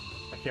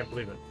 I can't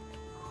believe it.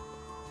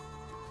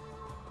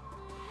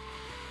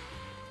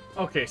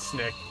 Okay,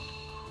 Snick.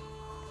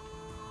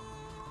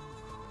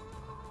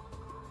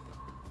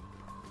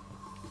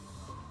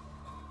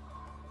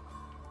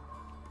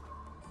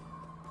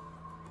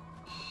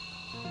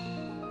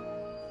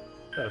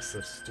 That's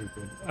so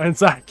stupid.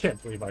 I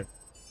can't believe I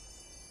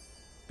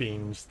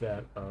beams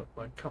that up.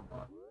 Like, come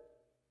on.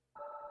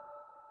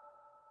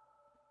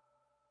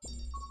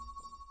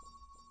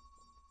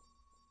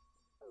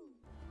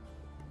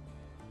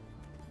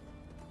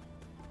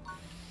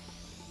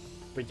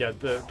 But yeah,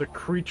 the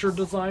creature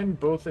design,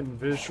 both in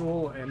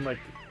visual and like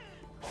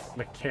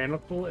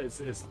mechanical,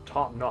 is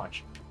top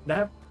notch.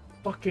 That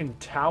fucking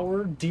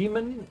tower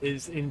demon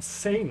is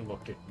insane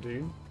looking,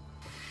 dude.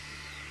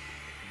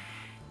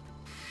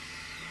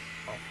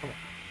 Oh, come on.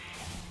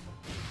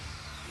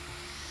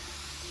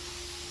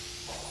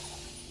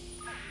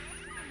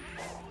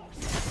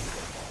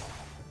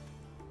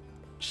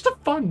 Just a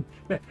fun.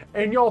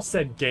 And y'all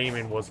said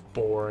gaming was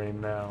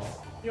boring now.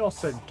 Y'all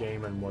said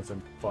gaming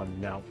wasn't fun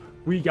now.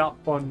 We got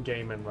fun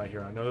gaming right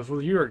here. I know this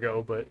was a year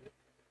ago, but it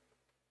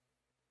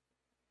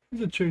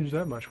doesn't change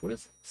that much. What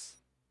is this?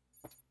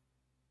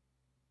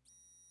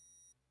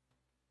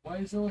 Why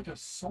is there like a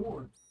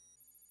sword?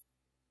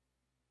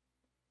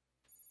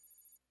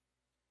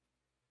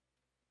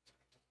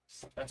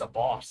 That's a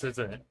boss,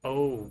 isn't it?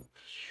 Oh,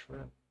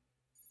 shrimp.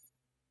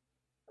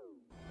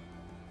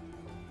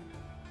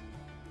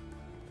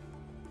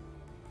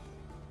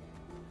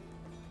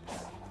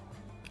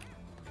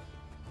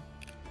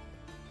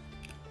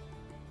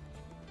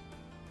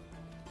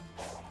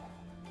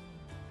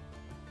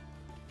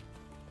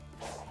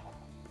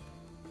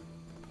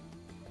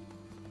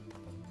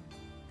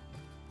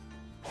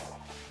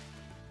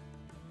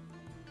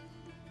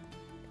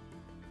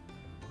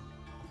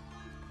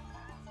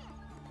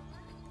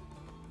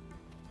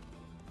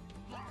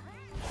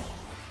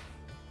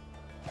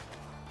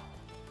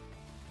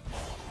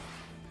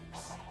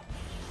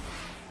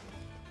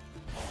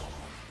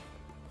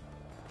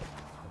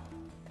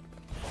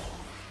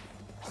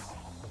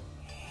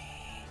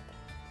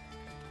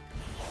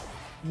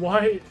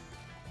 Why?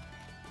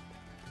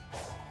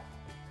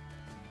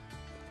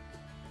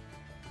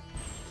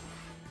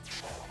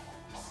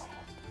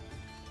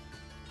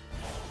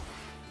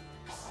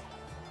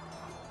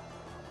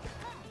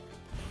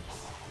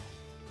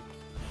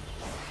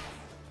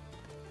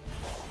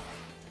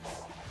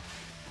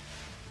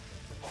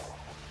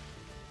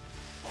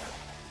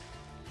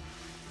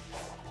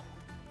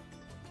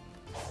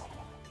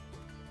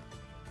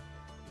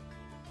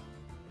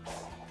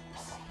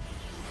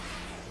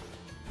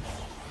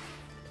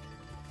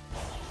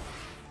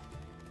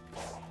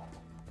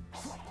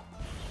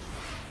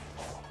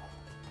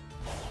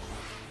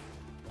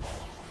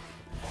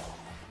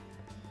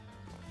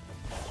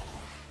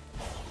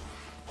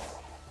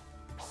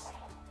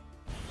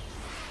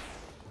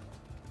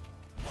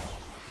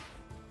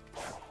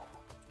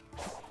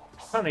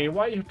 Honey,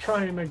 why are you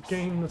trying to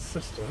game the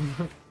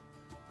system?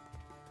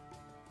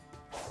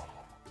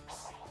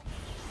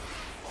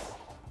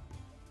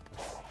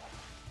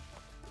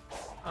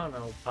 I don't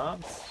know,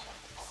 Pops.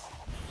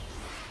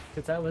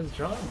 Because I was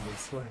drawn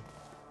this way.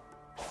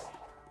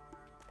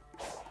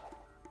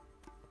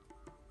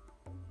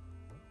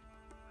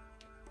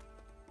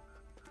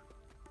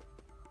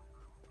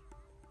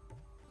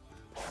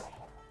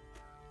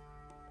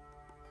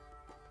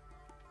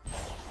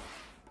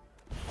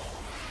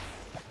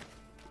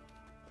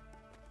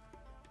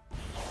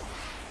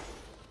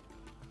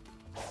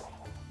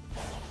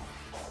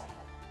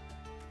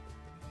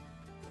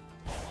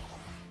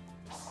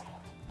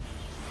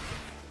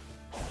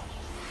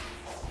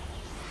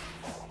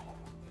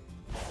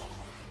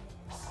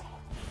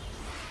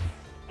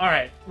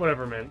 Alright,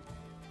 whatever, man.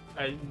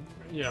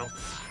 You know,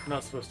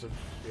 not supposed to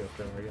be up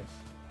there, I guess.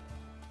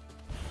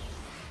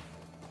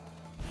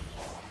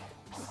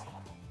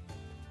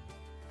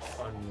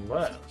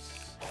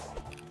 Unless...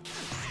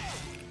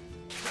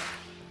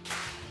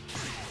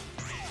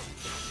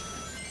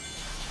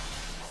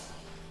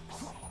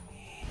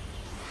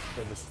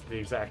 then this is the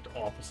exact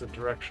opposite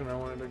direction I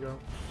wanted to go.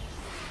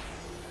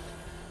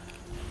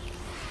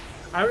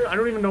 I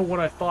don't even know what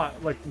I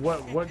thought. Like, what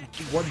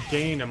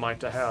gain am I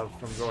to have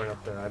from going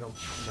up there? I don't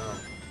know.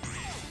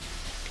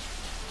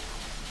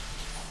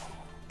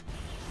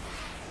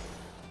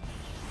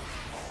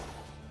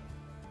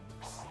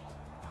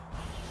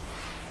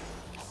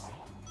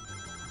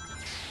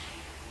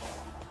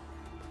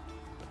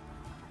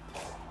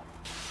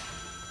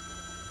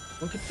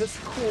 Look at this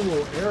cool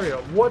little area.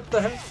 What the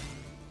heck?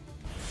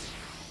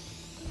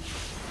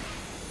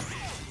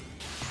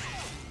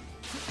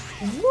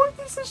 What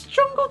is this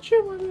jungle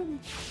gym I'm in?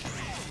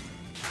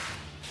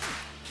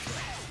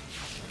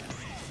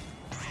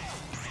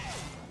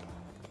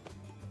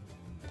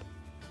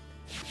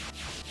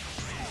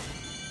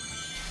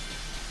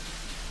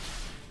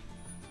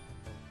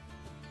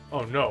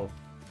 Oh no.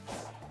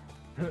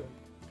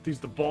 These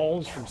the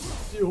balls from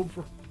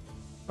Silver.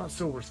 Not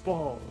Silver's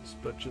balls,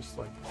 but just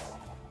like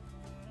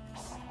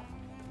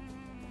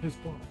his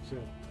balls, yeah.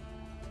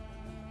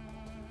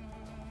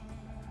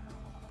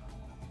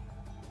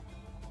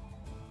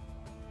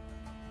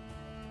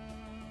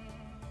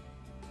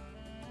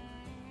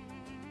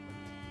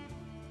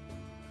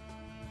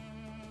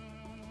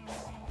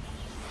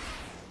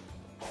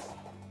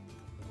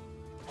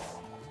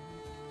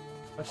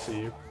 I see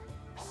you.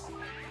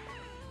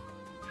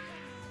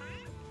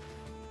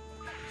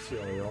 See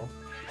all y'all.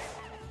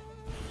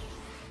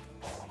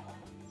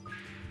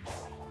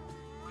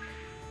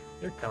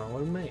 You're kind of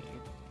like me.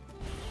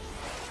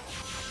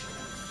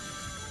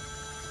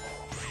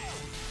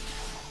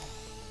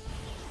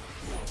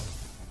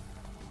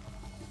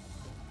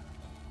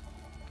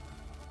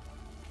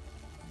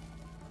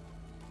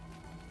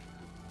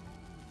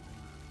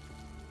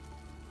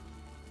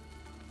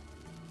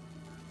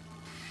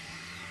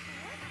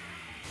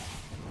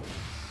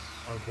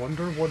 I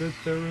wonder what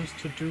there is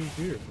to do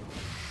here.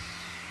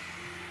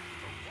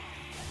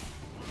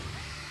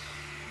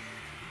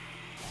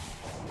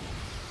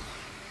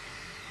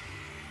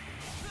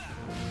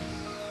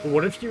 But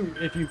what if you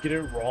get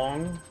it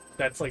wrong?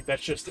 That's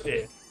just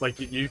it. Like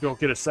you don't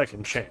get a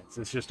second chance.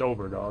 It's just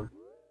over, dog.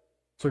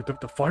 It's like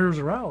the fires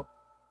are out.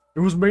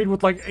 It was made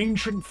with like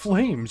ancient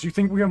flames. You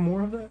think we have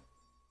more of that?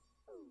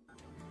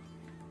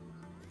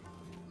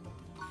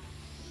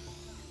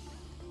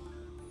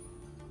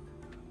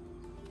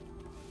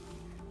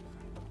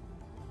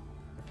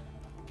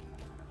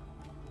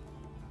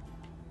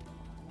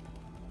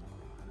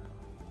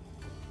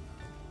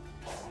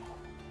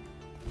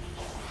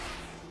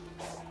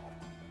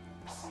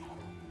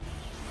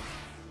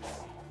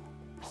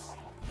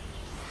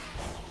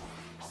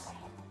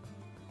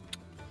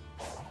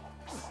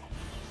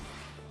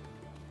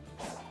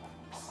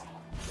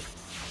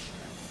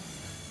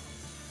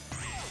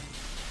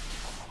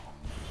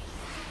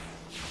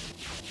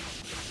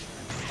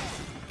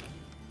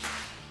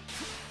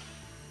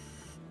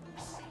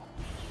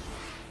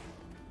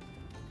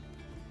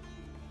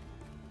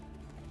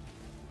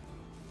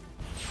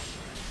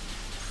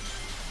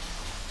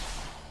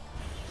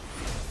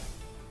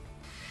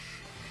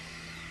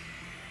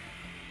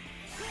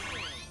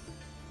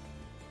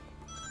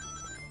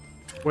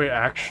 Wait,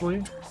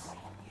 actually?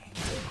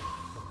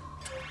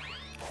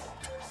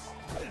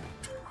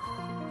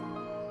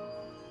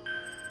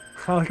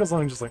 I like as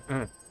long as just like,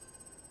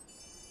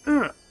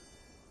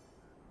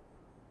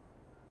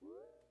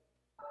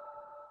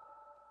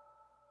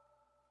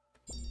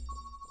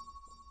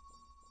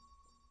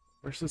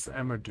 Where's this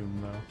Emma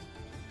Doom, though?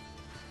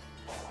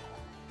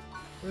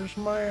 Where's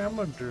my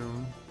Emma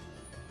Doom?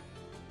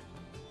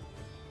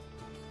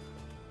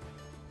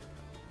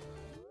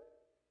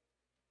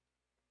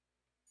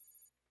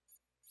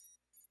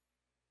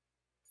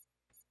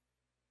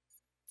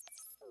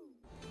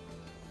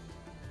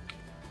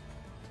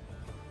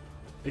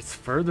 It's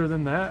further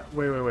than that?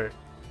 Wait.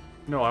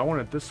 No, I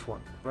wanted this one.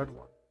 Red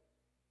one.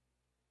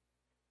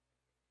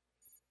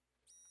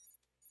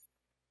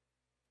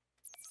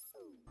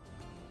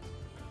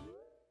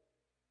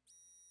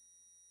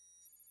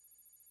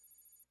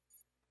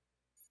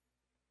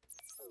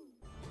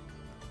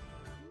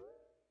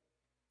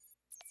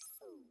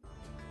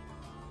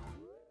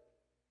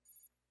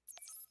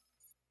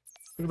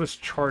 Look at this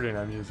charting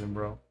I'm using,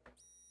 bro.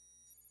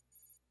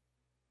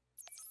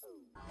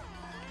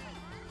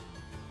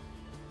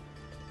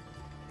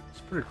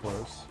 It's pretty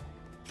close.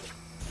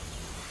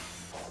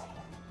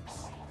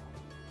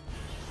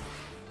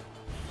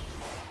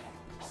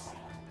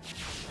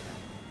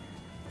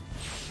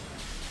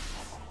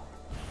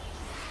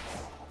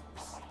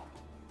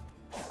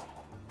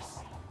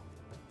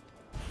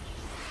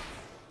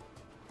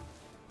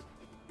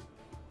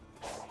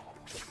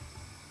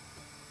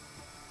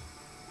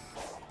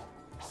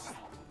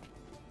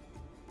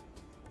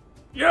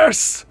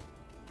 Yes!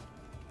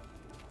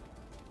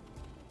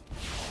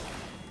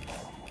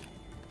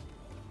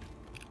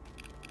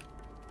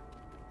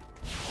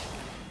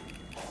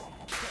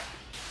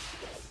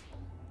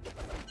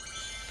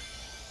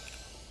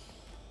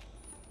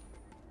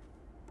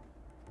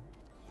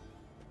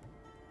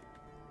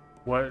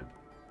 What?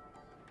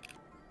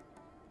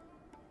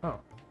 Oh.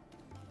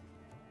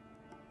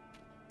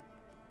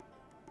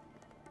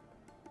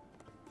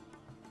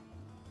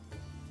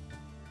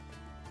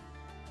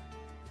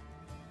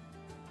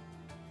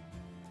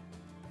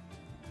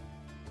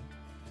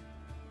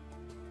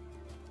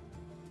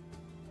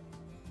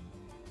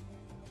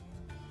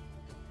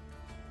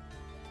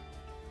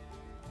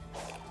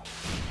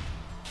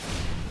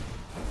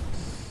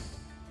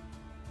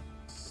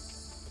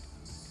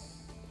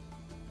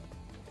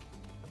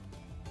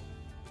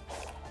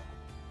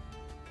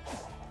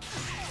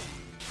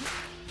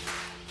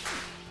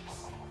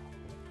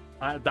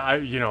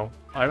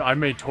 I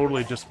may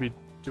totally just be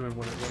doing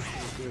what it was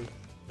to do.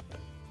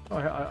 Oh,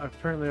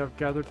 apparently I've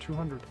gathered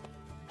 200.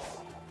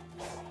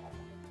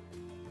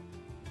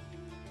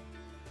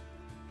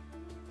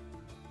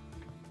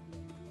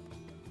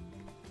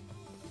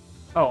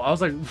 Oh, I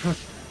was like...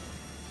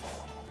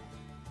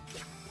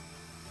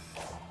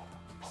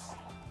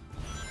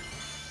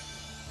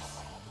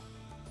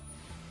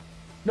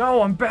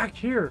 No, I'm back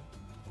here!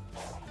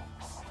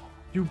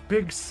 You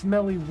big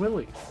smelly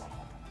Willy.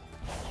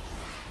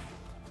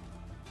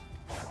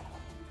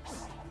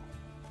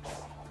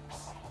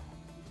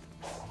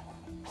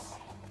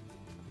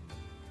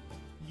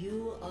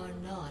 You are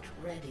not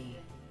ready.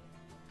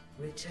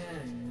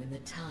 Return when the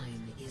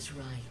time is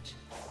right.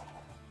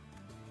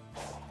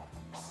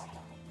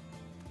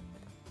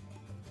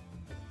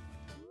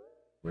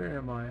 Where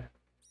am I?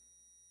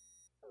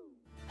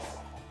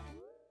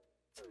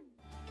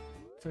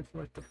 It's like,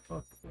 what the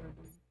fuck?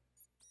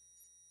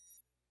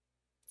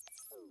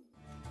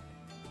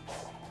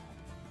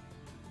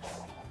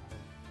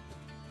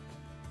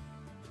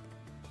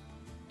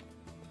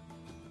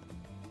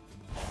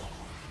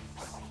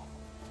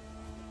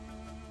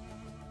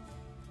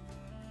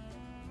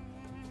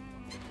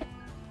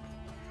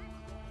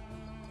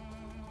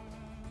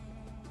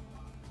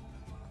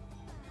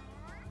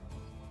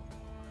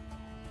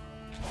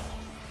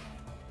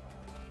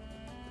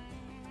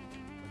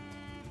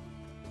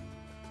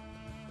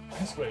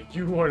 This way,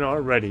 you weren't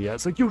already yet.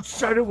 It's like, you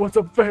said it was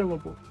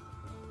available.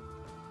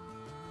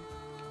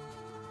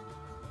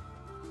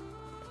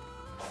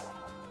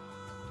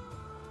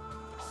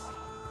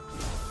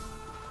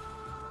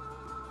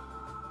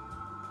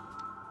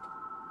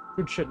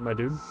 Good shit, my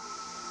dude.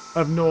 I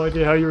have no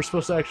idea how you were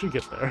supposed to actually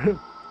get there.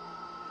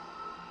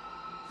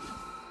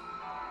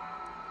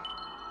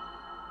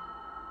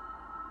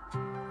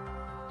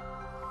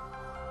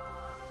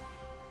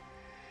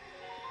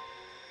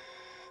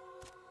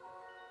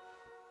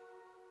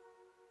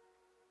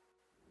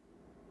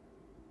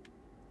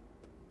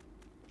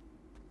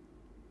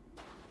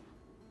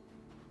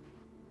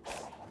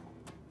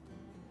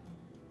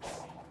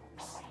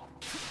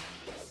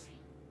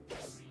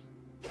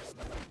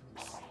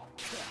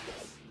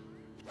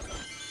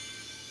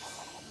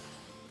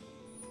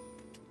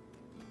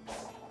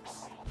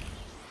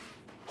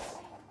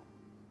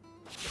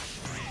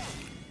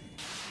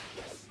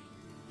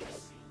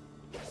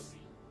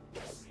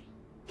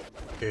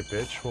 Okay,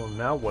 bitch. Well,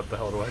 now what the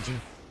hell do I do?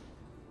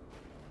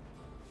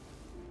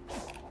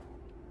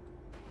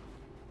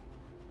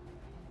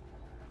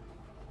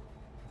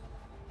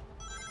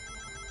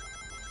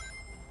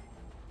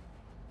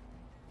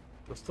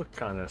 Those look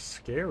kind of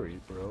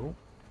scary, bro.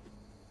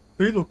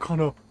 They look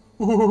kind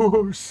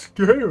of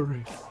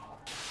scary.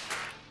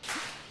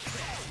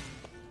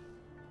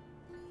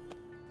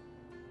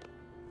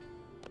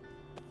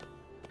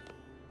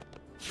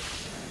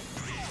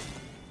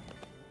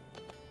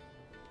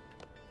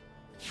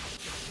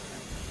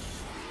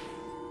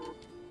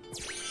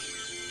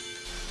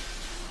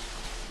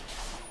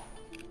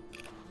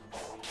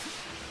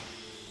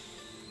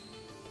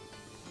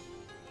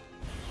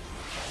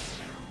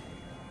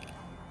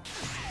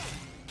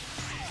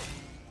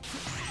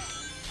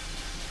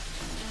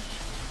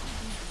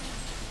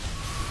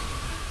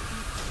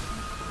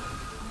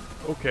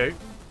 Okay.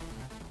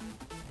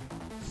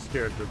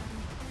 Scared the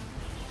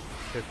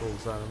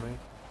pickles out of me.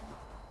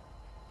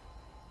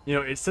 You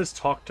know, it says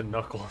talk to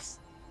Knuckles.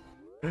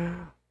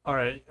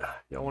 Alright,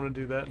 y'all want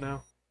to do that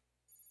now?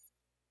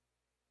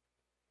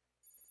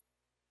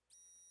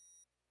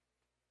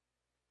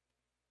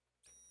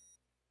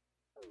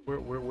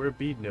 Where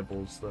Bead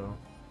Nibbles, though?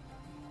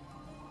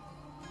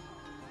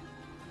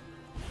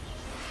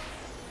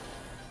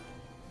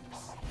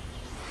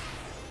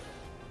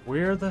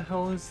 Where the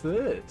hell is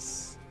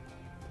this?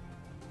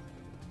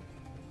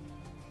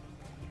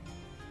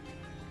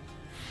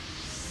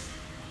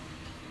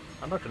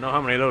 I'd like to know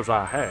how many of those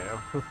I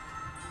have.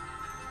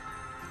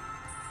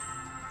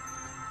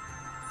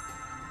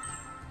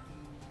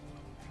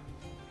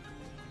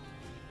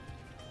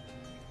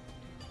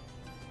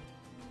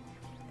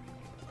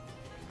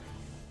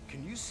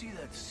 Can you see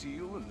that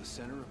seal in the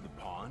center of the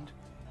pond?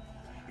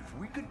 If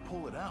we could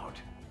pull it out,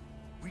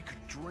 we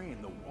could drain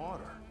the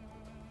water.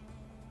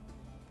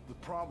 The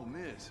problem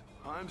is,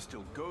 I'm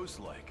still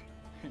ghost-like,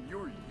 and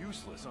you're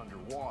useless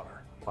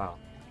underwater. Wow.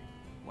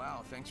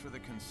 Wow, thanks for the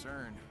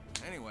concern.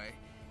 Anyway,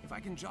 if I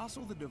can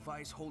jostle the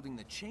device holding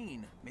the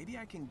chain, maybe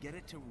I can get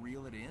it to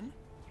reel it in?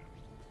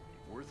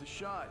 Worth a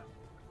shot.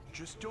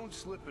 Just don't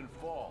slip and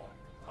fall.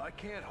 I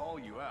can't haul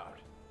you out.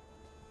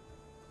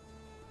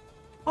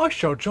 I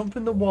shall jump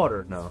in the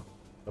water now.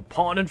 The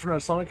pond in front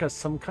of Sonic has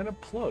some kind of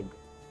plug.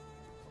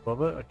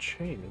 Above it, a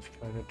chain is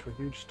connected to a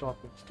huge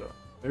stopping star.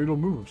 Maybe it'll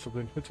move if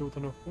something hits it with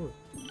enough force.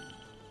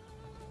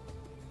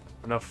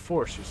 Enough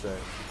force, you say?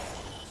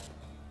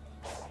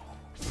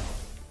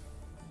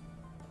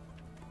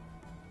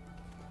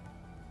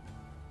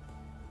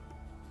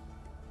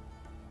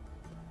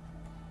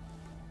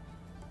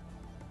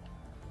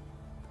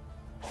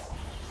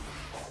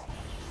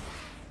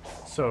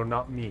 So,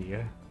 not me.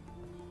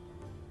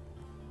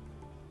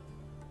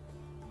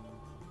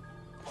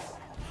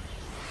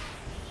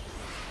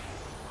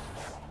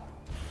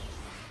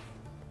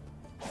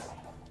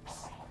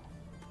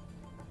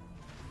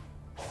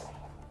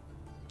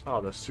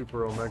 Oh, the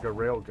Super Omega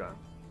Railgun.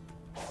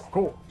 Of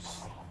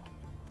course.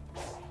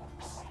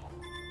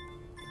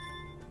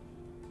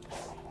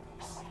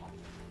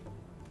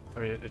 I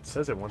mean, it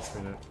says it wants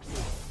me to...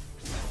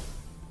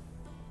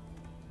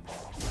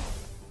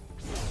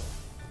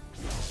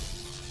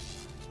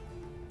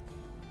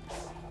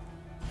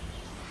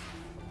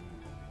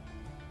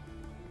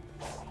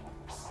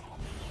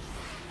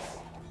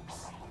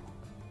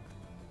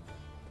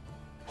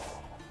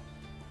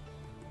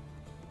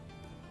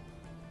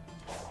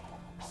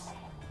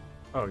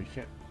 Oh, you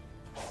can't.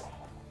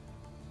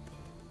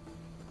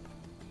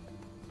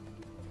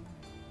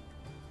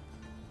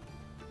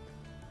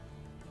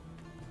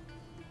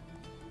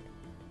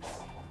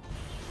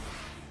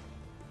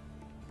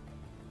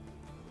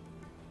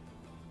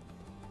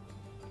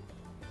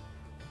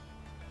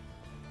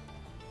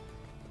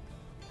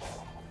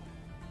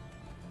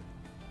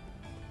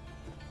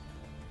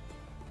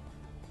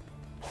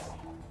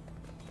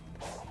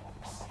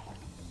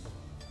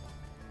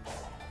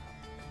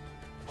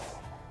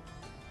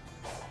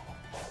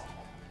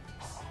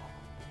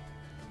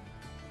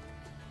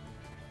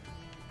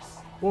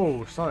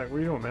 Whoa, Sonic, what are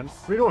you doing, man?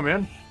 What are you doing,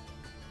 man?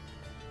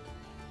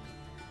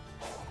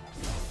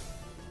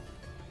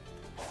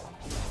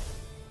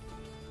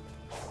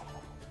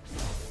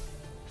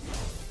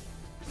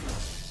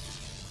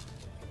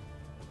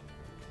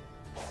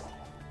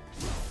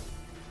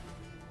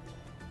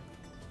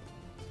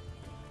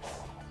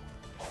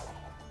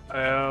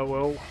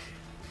 Well...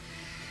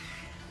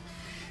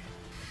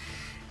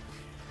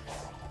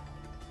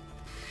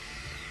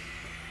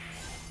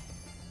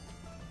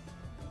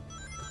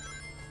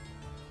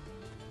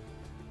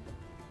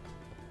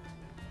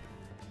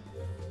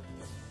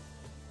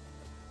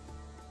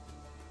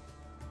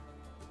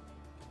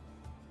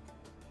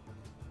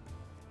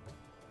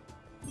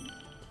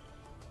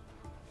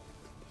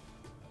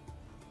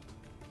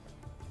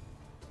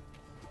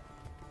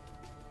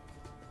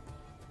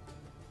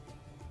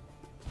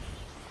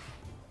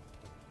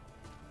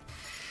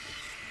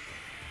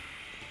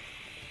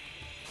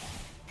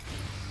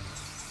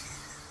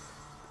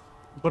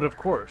 But of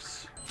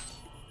course.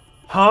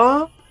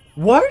 Huh?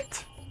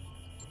 What?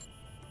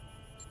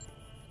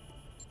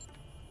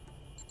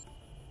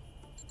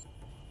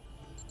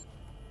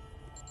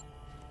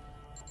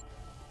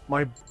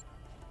 My...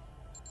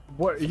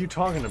 What are you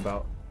talking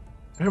about?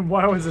 And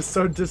why was it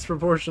so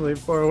disproportionately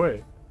far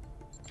away?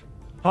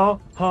 Huh?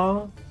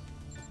 Huh?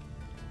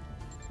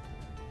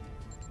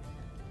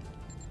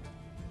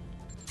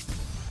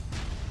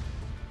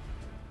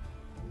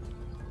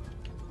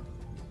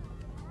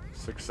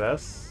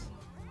 Success?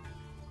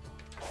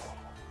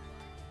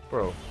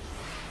 Bro.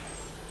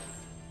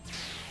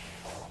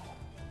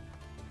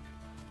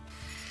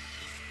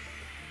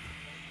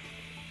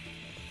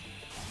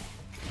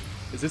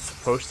 Is it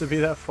supposed to be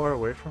that far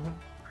away from him?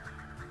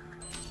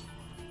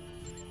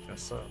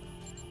 Guess so.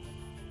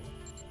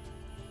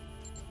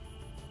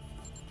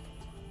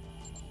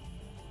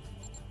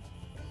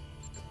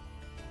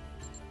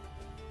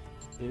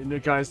 You know,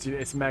 guys, dude,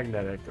 it's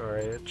magnetic,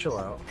 alright? Chill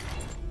out.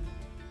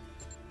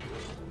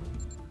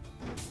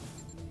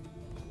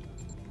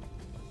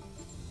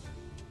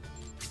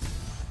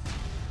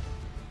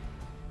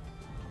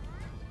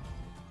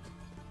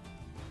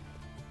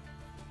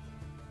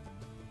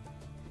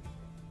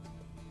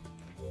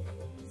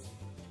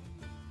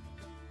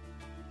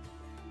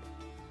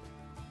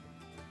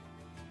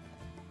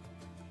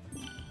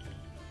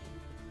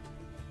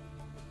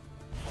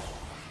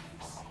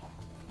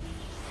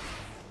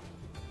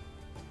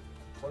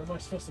 What am I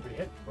supposed to be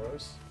hitting,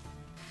 bros?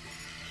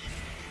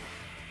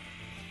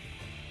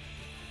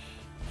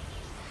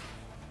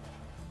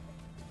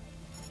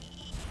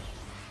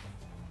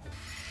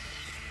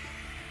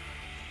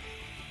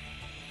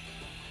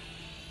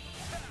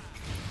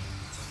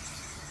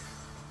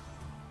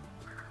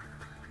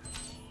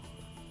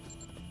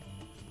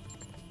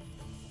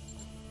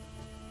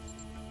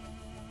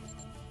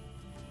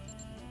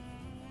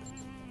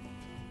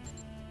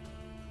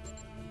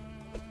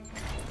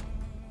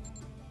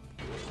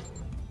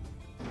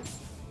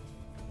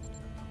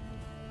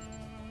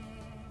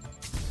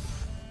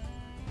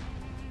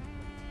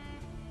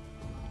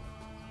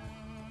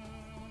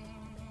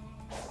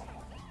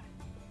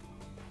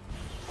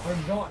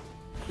 I'm not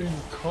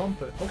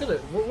incompetent. Look at it.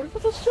 What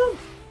about this jump?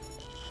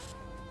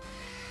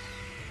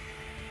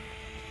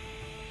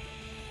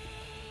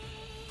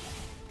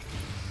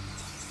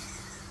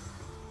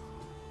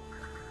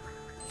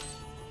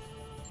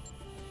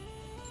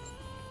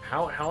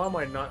 How am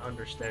I not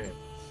understanding?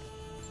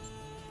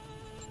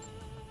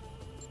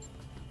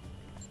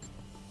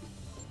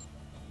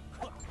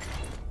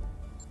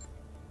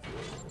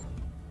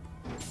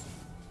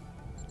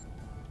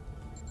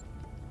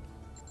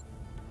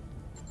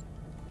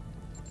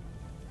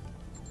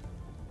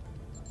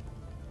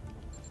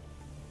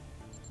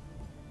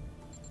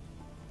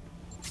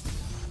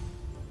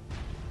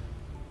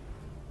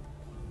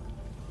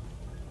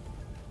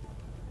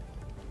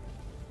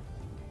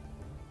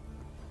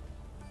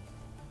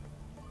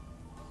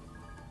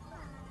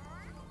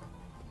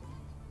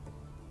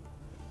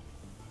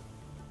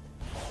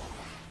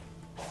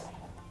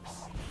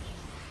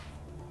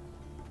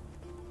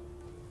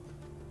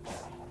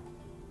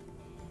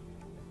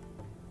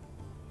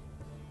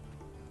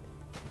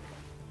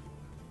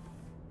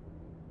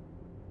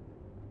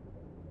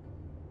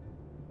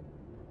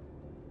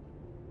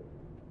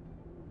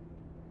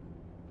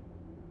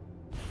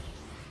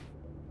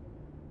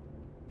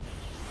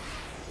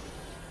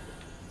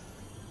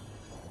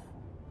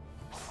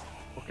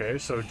 Okay,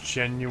 so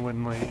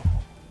genuinely...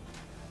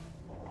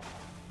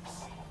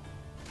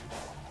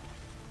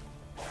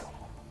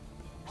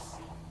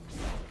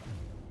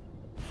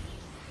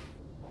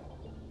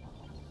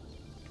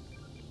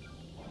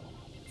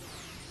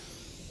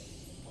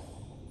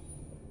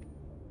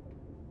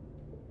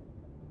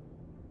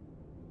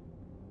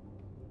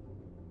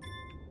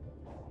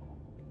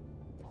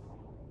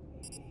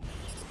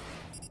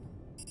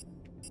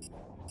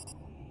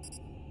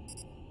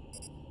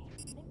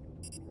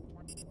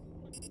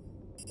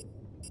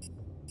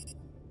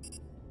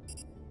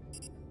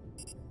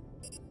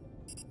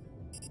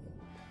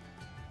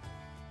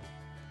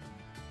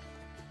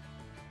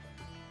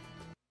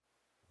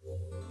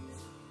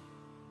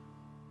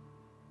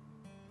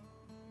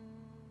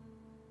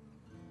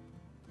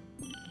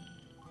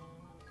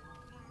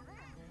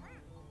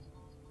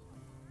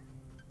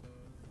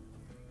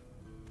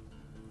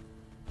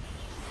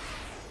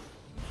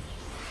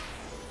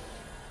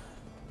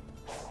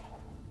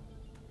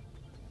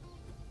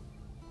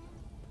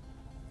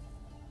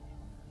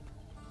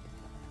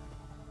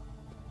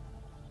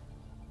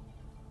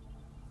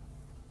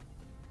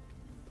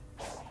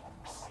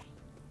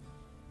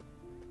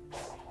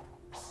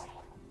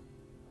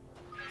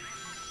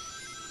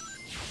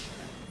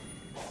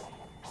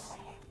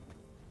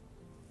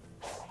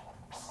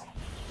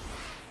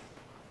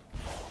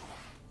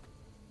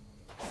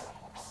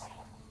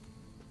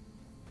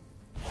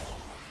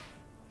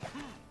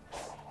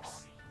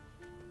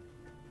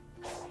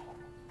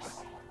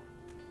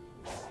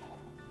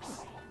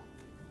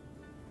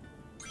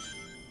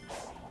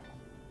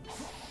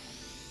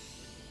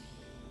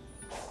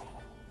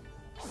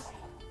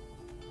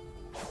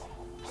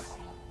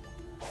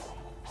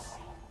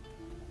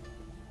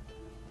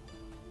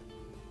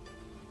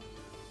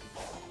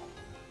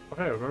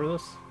 hey, remember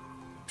this?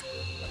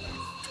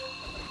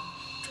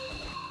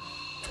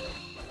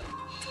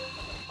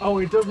 Oh,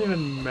 it doesn't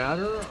even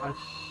matter? I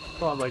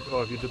thought, like,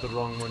 oh, if you did the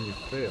wrong one, you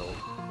failed.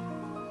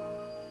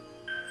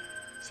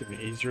 It's even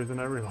easier than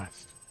I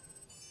realized.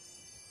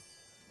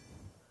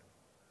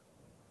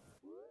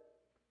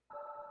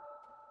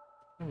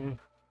 Hmm.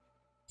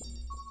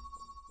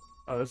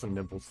 Oh, there's a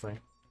Nibbles thing.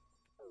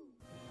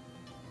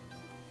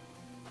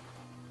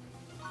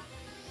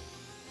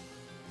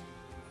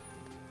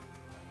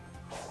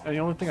 And the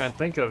only thing I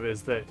think of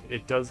is that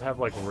it does have,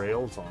 like,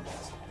 rails on it.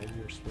 So maybe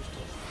you're supposed to...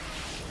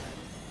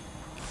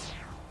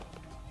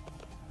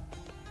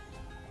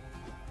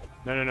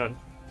 No, no, no.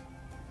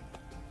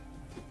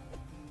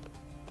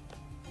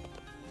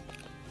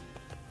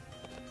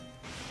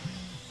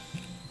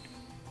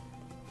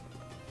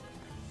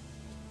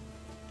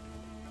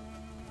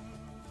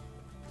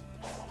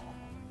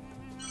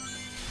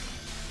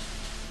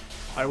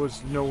 I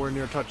was nowhere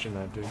near touching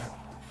that, dude.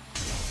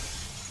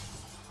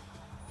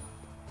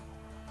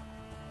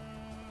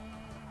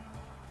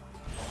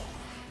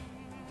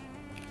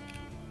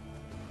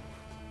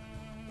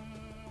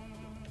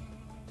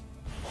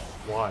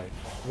 Why?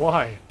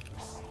 Why?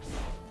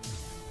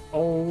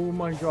 Oh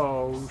my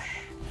gosh.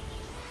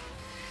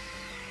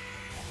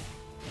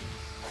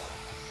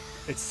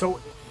 It's so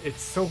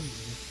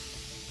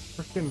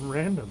freaking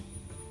random.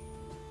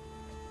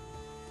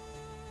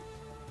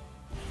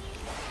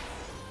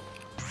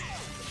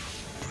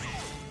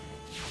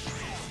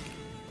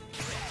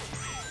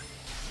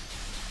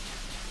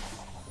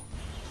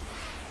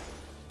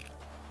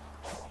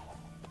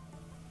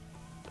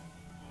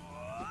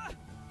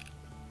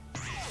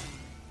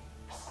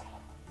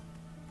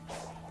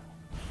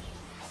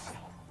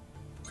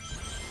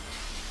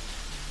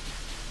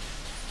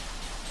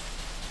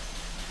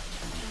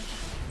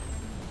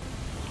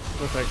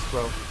 No thanks,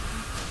 bro.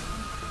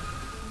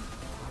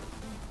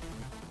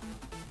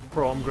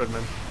 Bro, I'm good,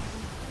 man.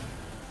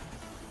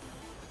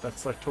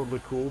 That's like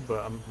totally cool,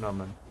 but I'm not,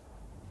 man.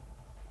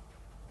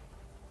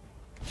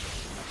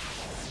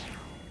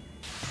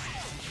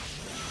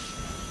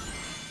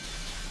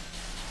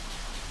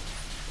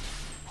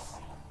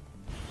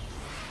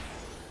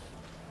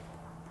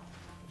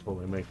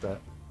 Totally make that.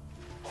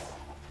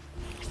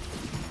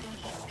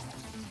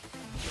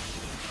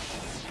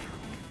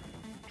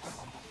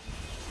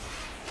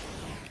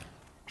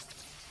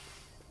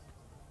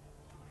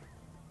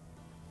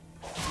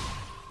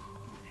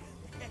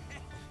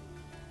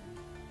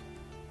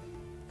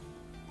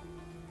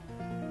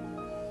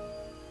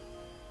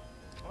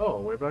 Oh,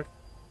 way back,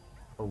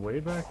 way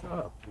back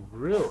up,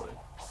 really?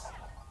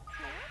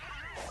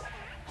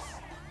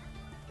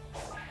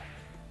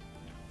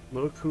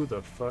 Look who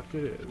the fuck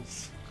it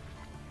is.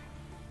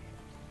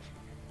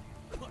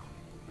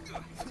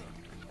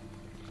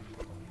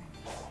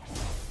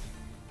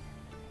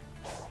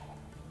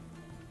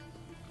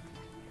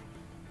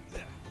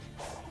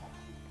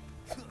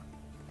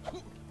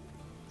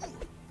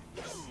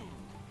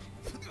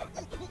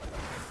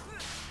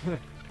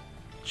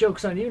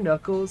 Joke's on you,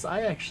 Knuckles.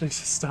 I actually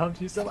just stopped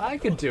you so I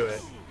could do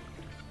it.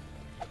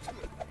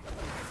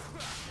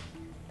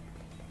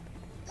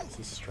 This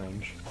is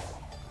strange.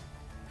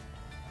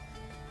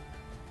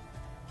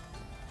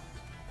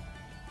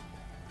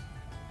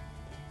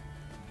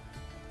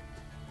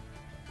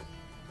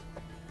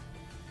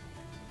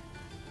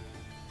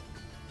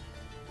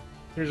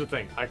 Here's the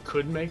thing. I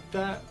could make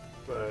that,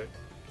 but...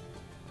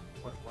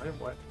 What?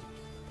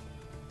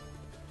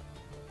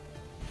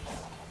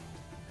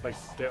 Like,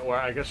 or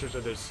I guess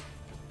there's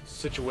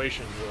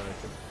situations where I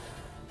could...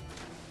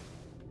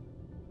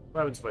 What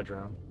happens if I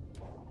drown?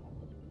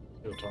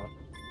 You'll talk.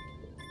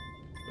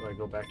 Do I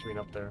go back to being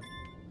up there?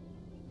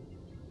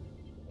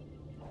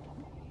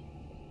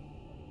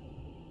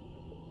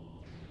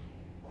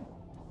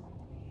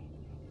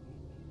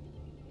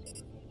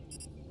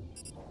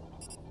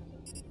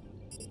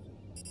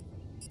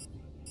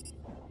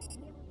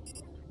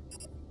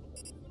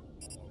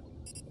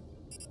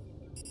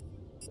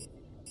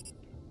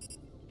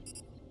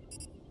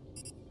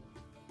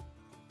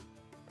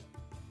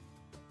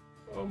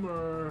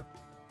 Bummer.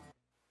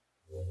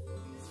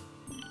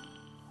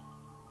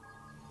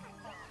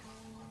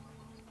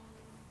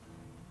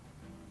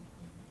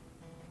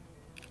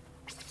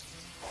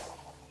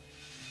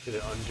 Did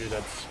it undo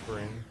that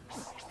spring?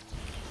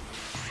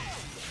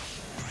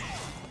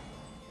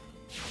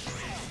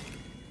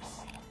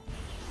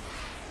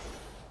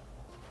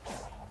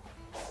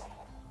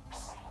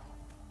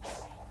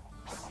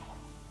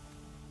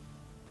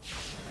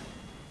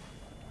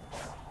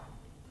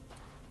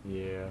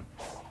 Yeah.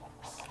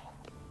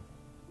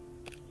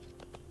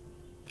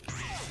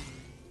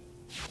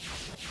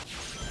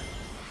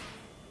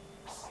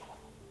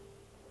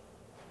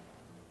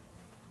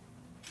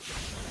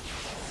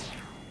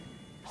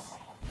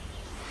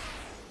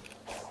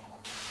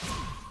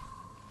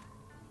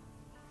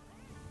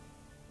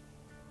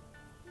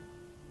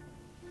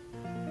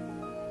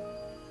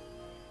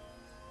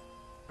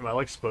 Am I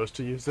like supposed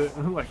to use it?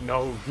 I'm like,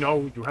 no,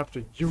 you have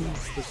to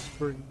use the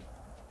spring.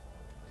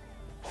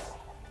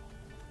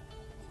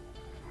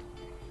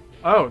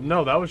 Oh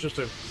no, that was just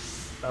a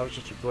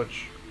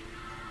glitch.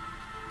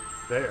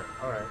 There,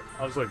 all right.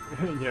 I was like,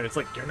 yeah, it's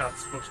like you're not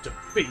supposed to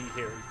be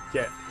here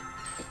yet.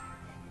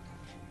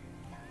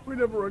 We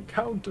never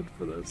accounted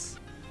for this.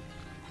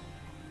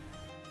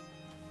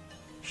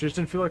 She just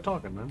didn't feel like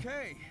talking, man.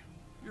 Okay,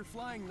 your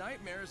flying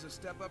nightmare is a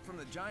step up from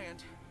the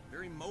giant.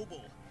 Very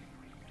mobile.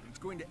 It's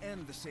going to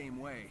end the same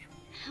way.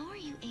 How are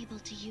you able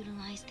to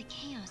utilize the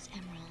Chaos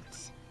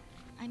Emeralds?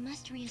 I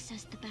must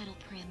reassess the battle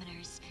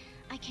parameters.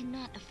 I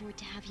cannot afford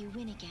to have you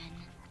win again.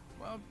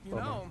 Well, you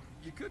know,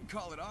 you could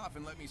call it off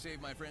and let me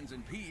save my friends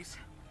in peace.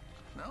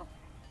 No?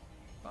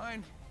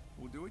 Fine.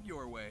 We'll do it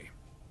your way.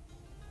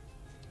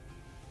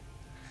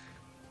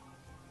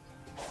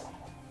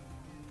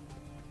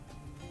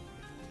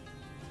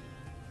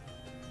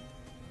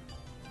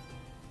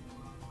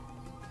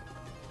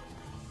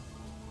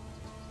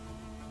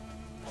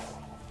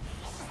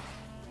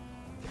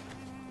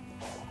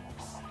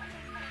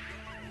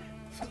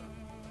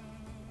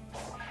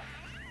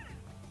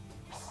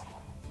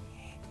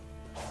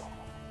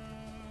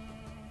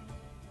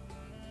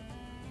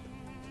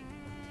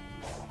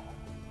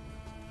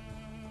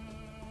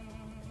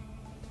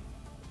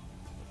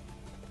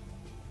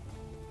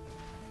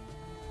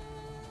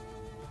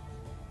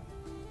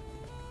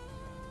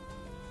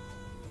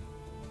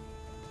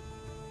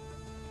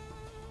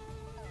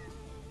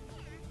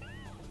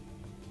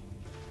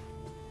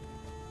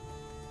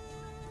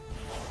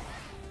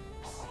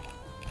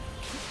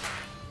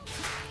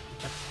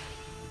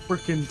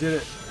 Freaking did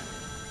it.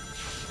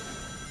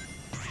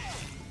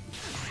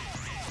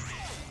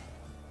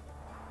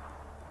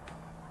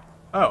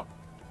 Oh.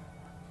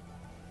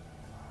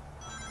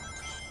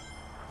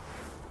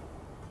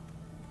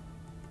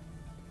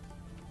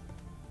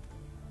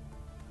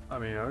 I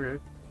mean,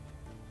 okay.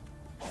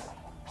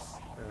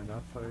 Fair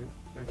enough,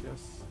 I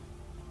guess.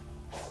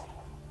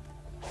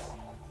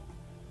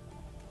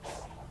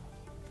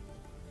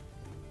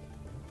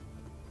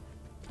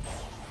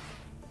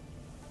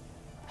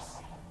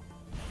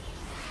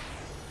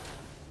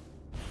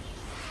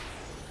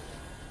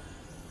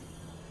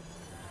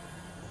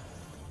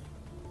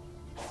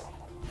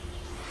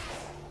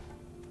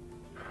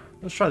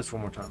 Let's try this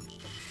one more time.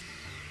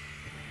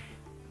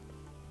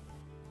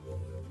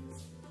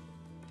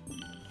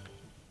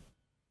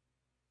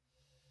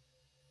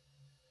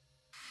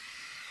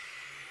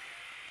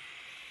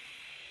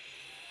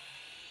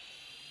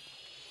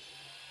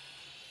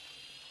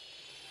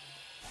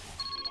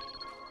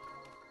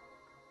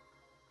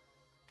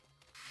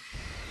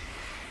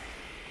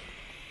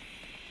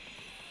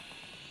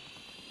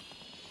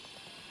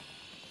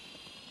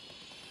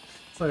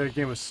 It's like a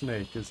game of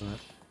Snake, isn't it?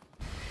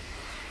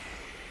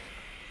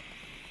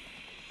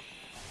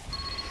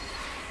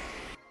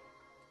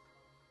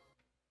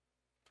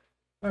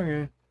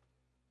 Okay.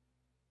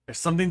 If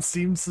something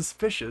seems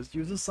suspicious,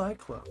 use a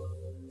Cyclone.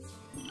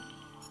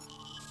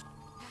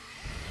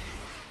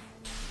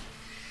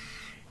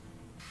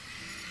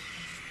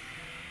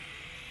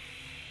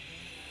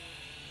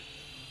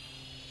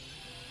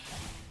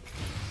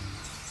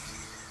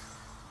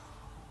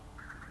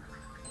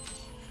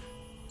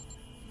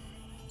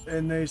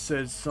 And they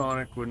said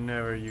Sonic would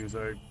never use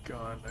a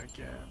gun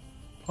again.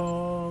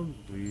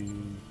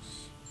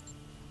 Police.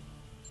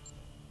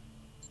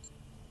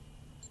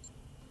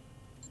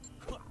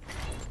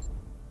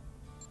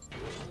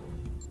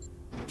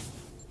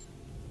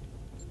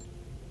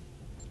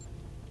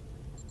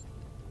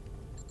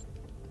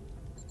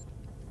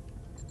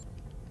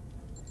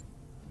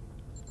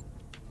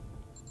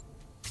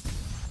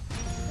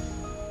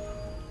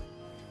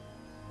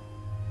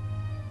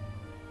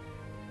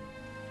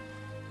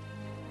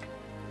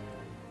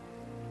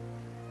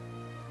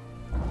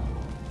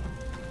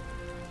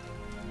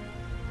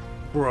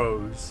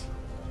 Bros.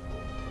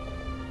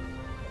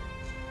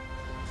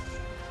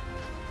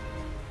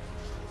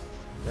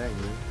 Dang,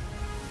 dude.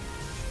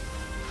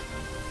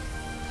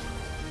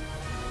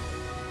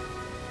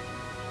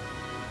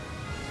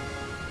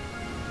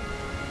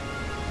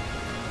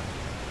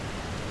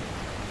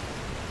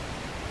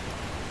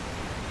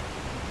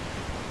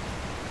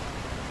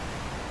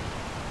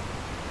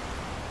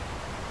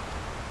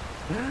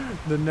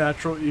 The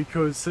natural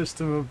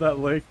ecosystem of that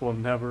lake will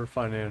never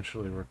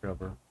financially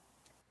recover.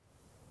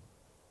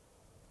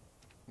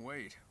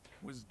 Wait,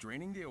 was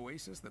draining the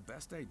oasis the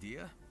best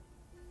idea?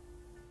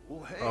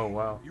 Well, hey, Oh,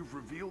 wow. You've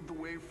revealed the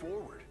way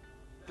forward.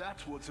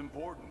 That's what's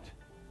important.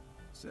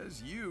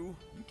 Says you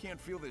can't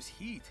feel this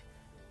heat.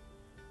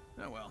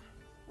 Oh well,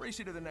 race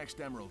you to the next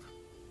emerald.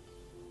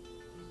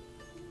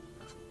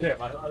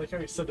 Damn, I like how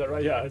you said that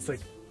right. Yeah, it's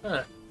like,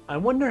 I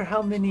wonder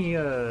how many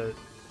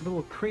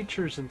little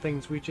creatures and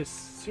things we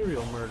just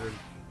serial murdered.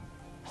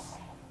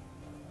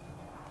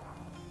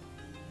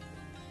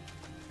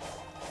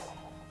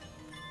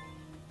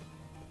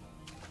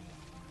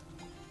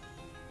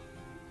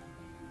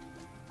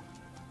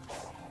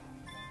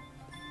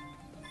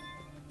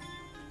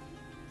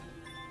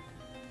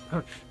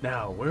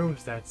 Now, where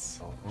was that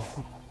song?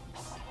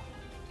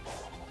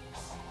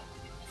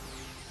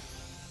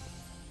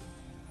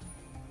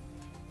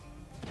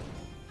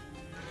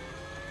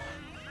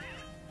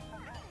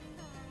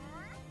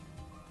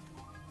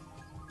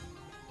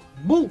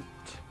 Bolt!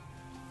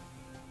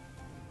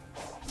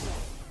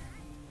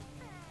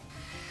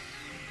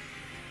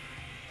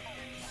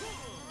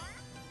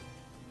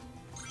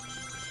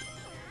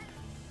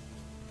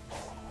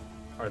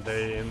 Are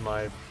they in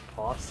my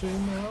posse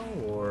now,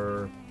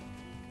 or...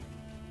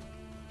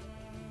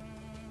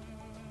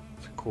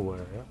 It's a cool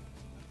area.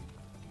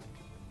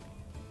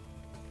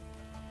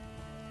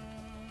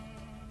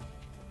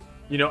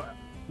 You know,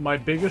 my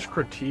biggest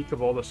critique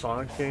of all the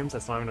Sonic games,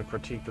 that's not even a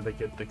critique that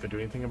they could do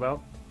anything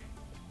about,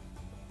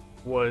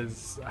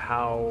 was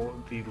how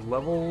the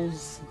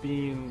levels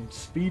being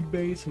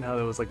speed-based and how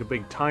there was like a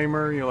big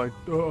timer, you're like,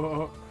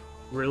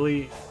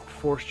 really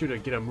forced you to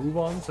get a move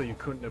on, so you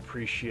couldn't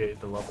appreciate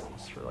the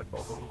levels for like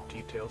all the little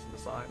details and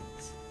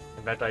designs.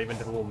 In fact, I even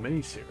did a little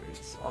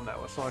mini-series on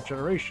that with Sonic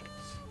Generations.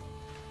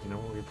 You know,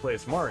 where you play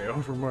as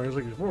Mario from Mario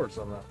 64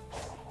 somehow.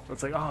 So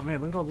it's like, oh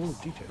man, look at all the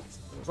little details.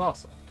 It was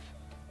awesome.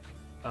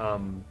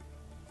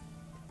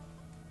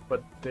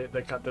 But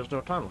there's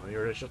no time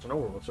limit. It's just an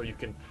overworld, so you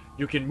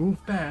can move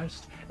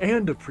fast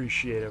and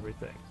appreciate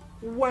everything.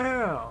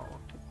 Wow.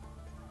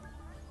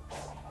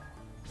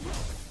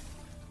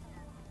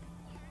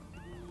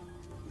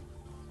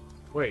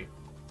 Wait.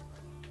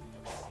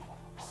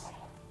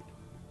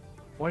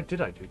 Why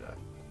did I do that?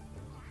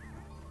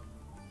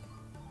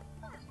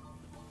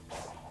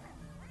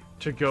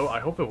 To go, I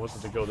hope it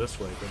wasn't to go this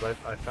way, because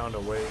I found a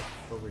way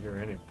over here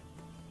anyway.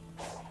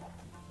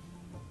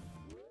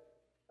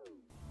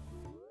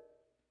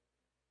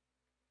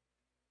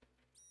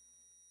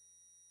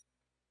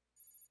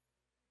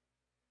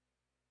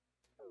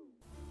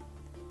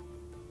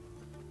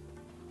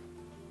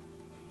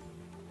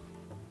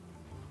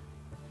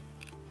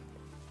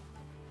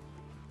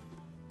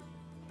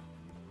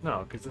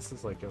 No, because this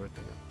is like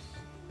everything else.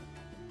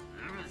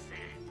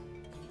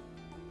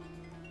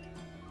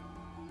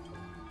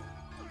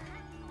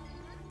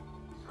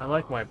 I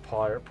like my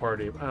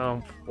party.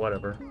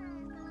 Whatever.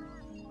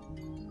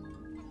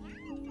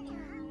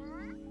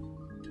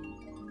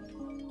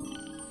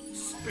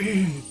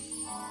 Speed!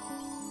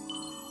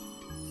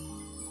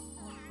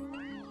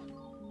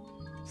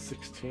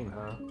 16,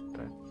 huh?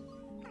 Okay.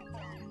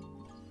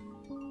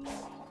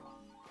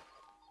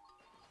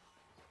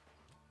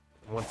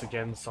 Once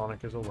again,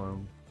 Sonic is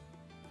alone.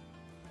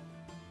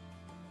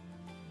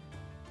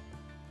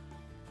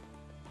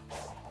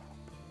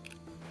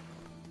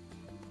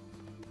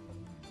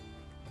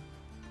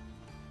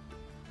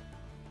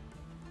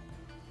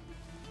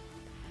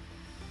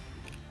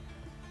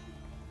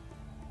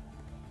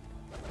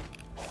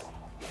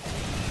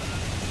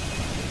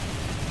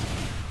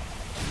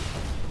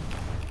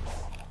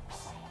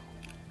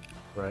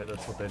 Right,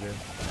 that's what they do.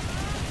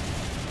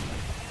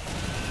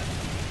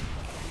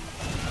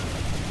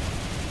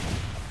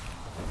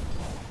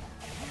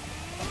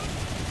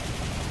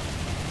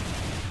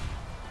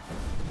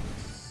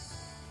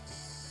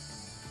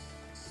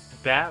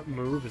 That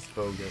move is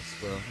bogus,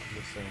 bro. I'm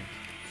just saying.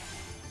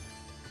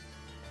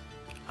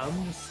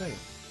 I'm just saying.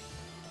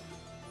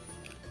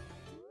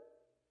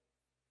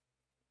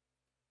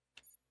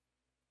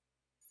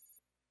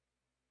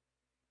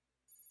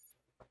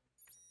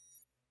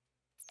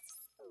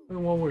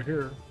 And while we're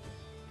here,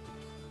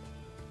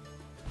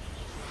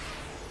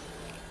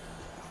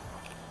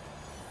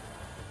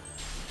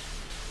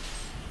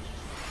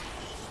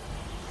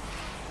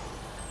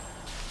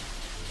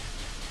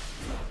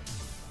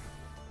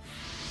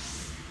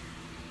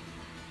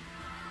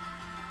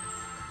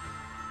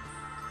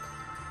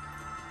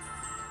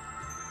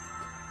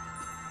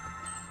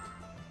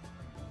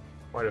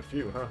 quite a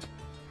few, huh?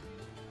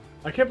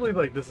 I can't believe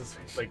like this is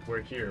like we're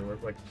here. We're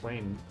like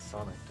playing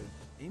Sonic, dude.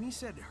 Amy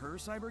said her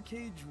cyber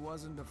cage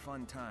wasn't a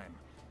fun time.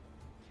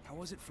 How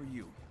was it for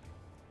you?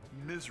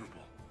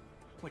 Miserable.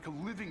 Like a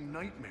living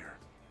nightmare.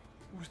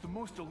 It was the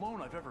most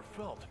alone I've ever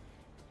felt.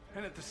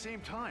 And at the same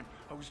time,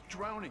 I was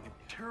drowning in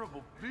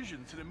terrible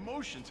visions and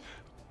emotions.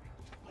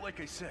 Like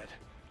I said,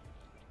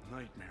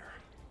 nightmare.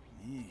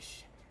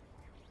 Yeesh.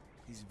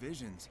 These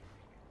visions,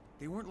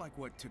 they weren't like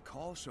what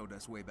Tikal showed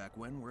us way back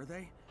when, were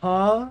they?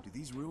 Huh? Do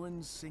these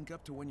ruins sync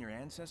up to when your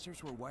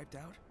ancestors were wiped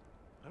out?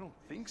 I don't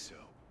think so.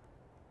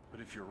 But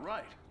if you're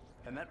right,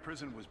 and that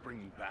prison was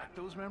bringing back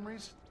those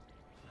memories,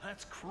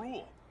 that's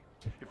cruel.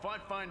 If I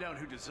find out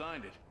who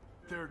designed it,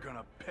 they're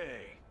gonna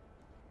pay.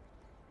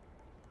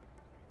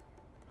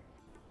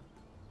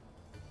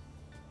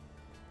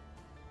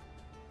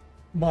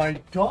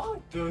 My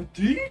God, the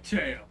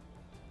detail!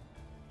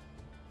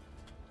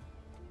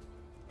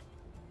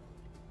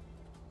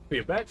 Be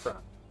a background.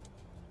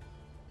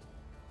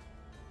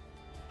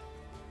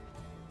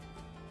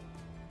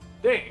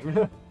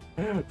 Dang!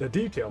 The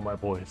detail, my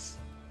boys.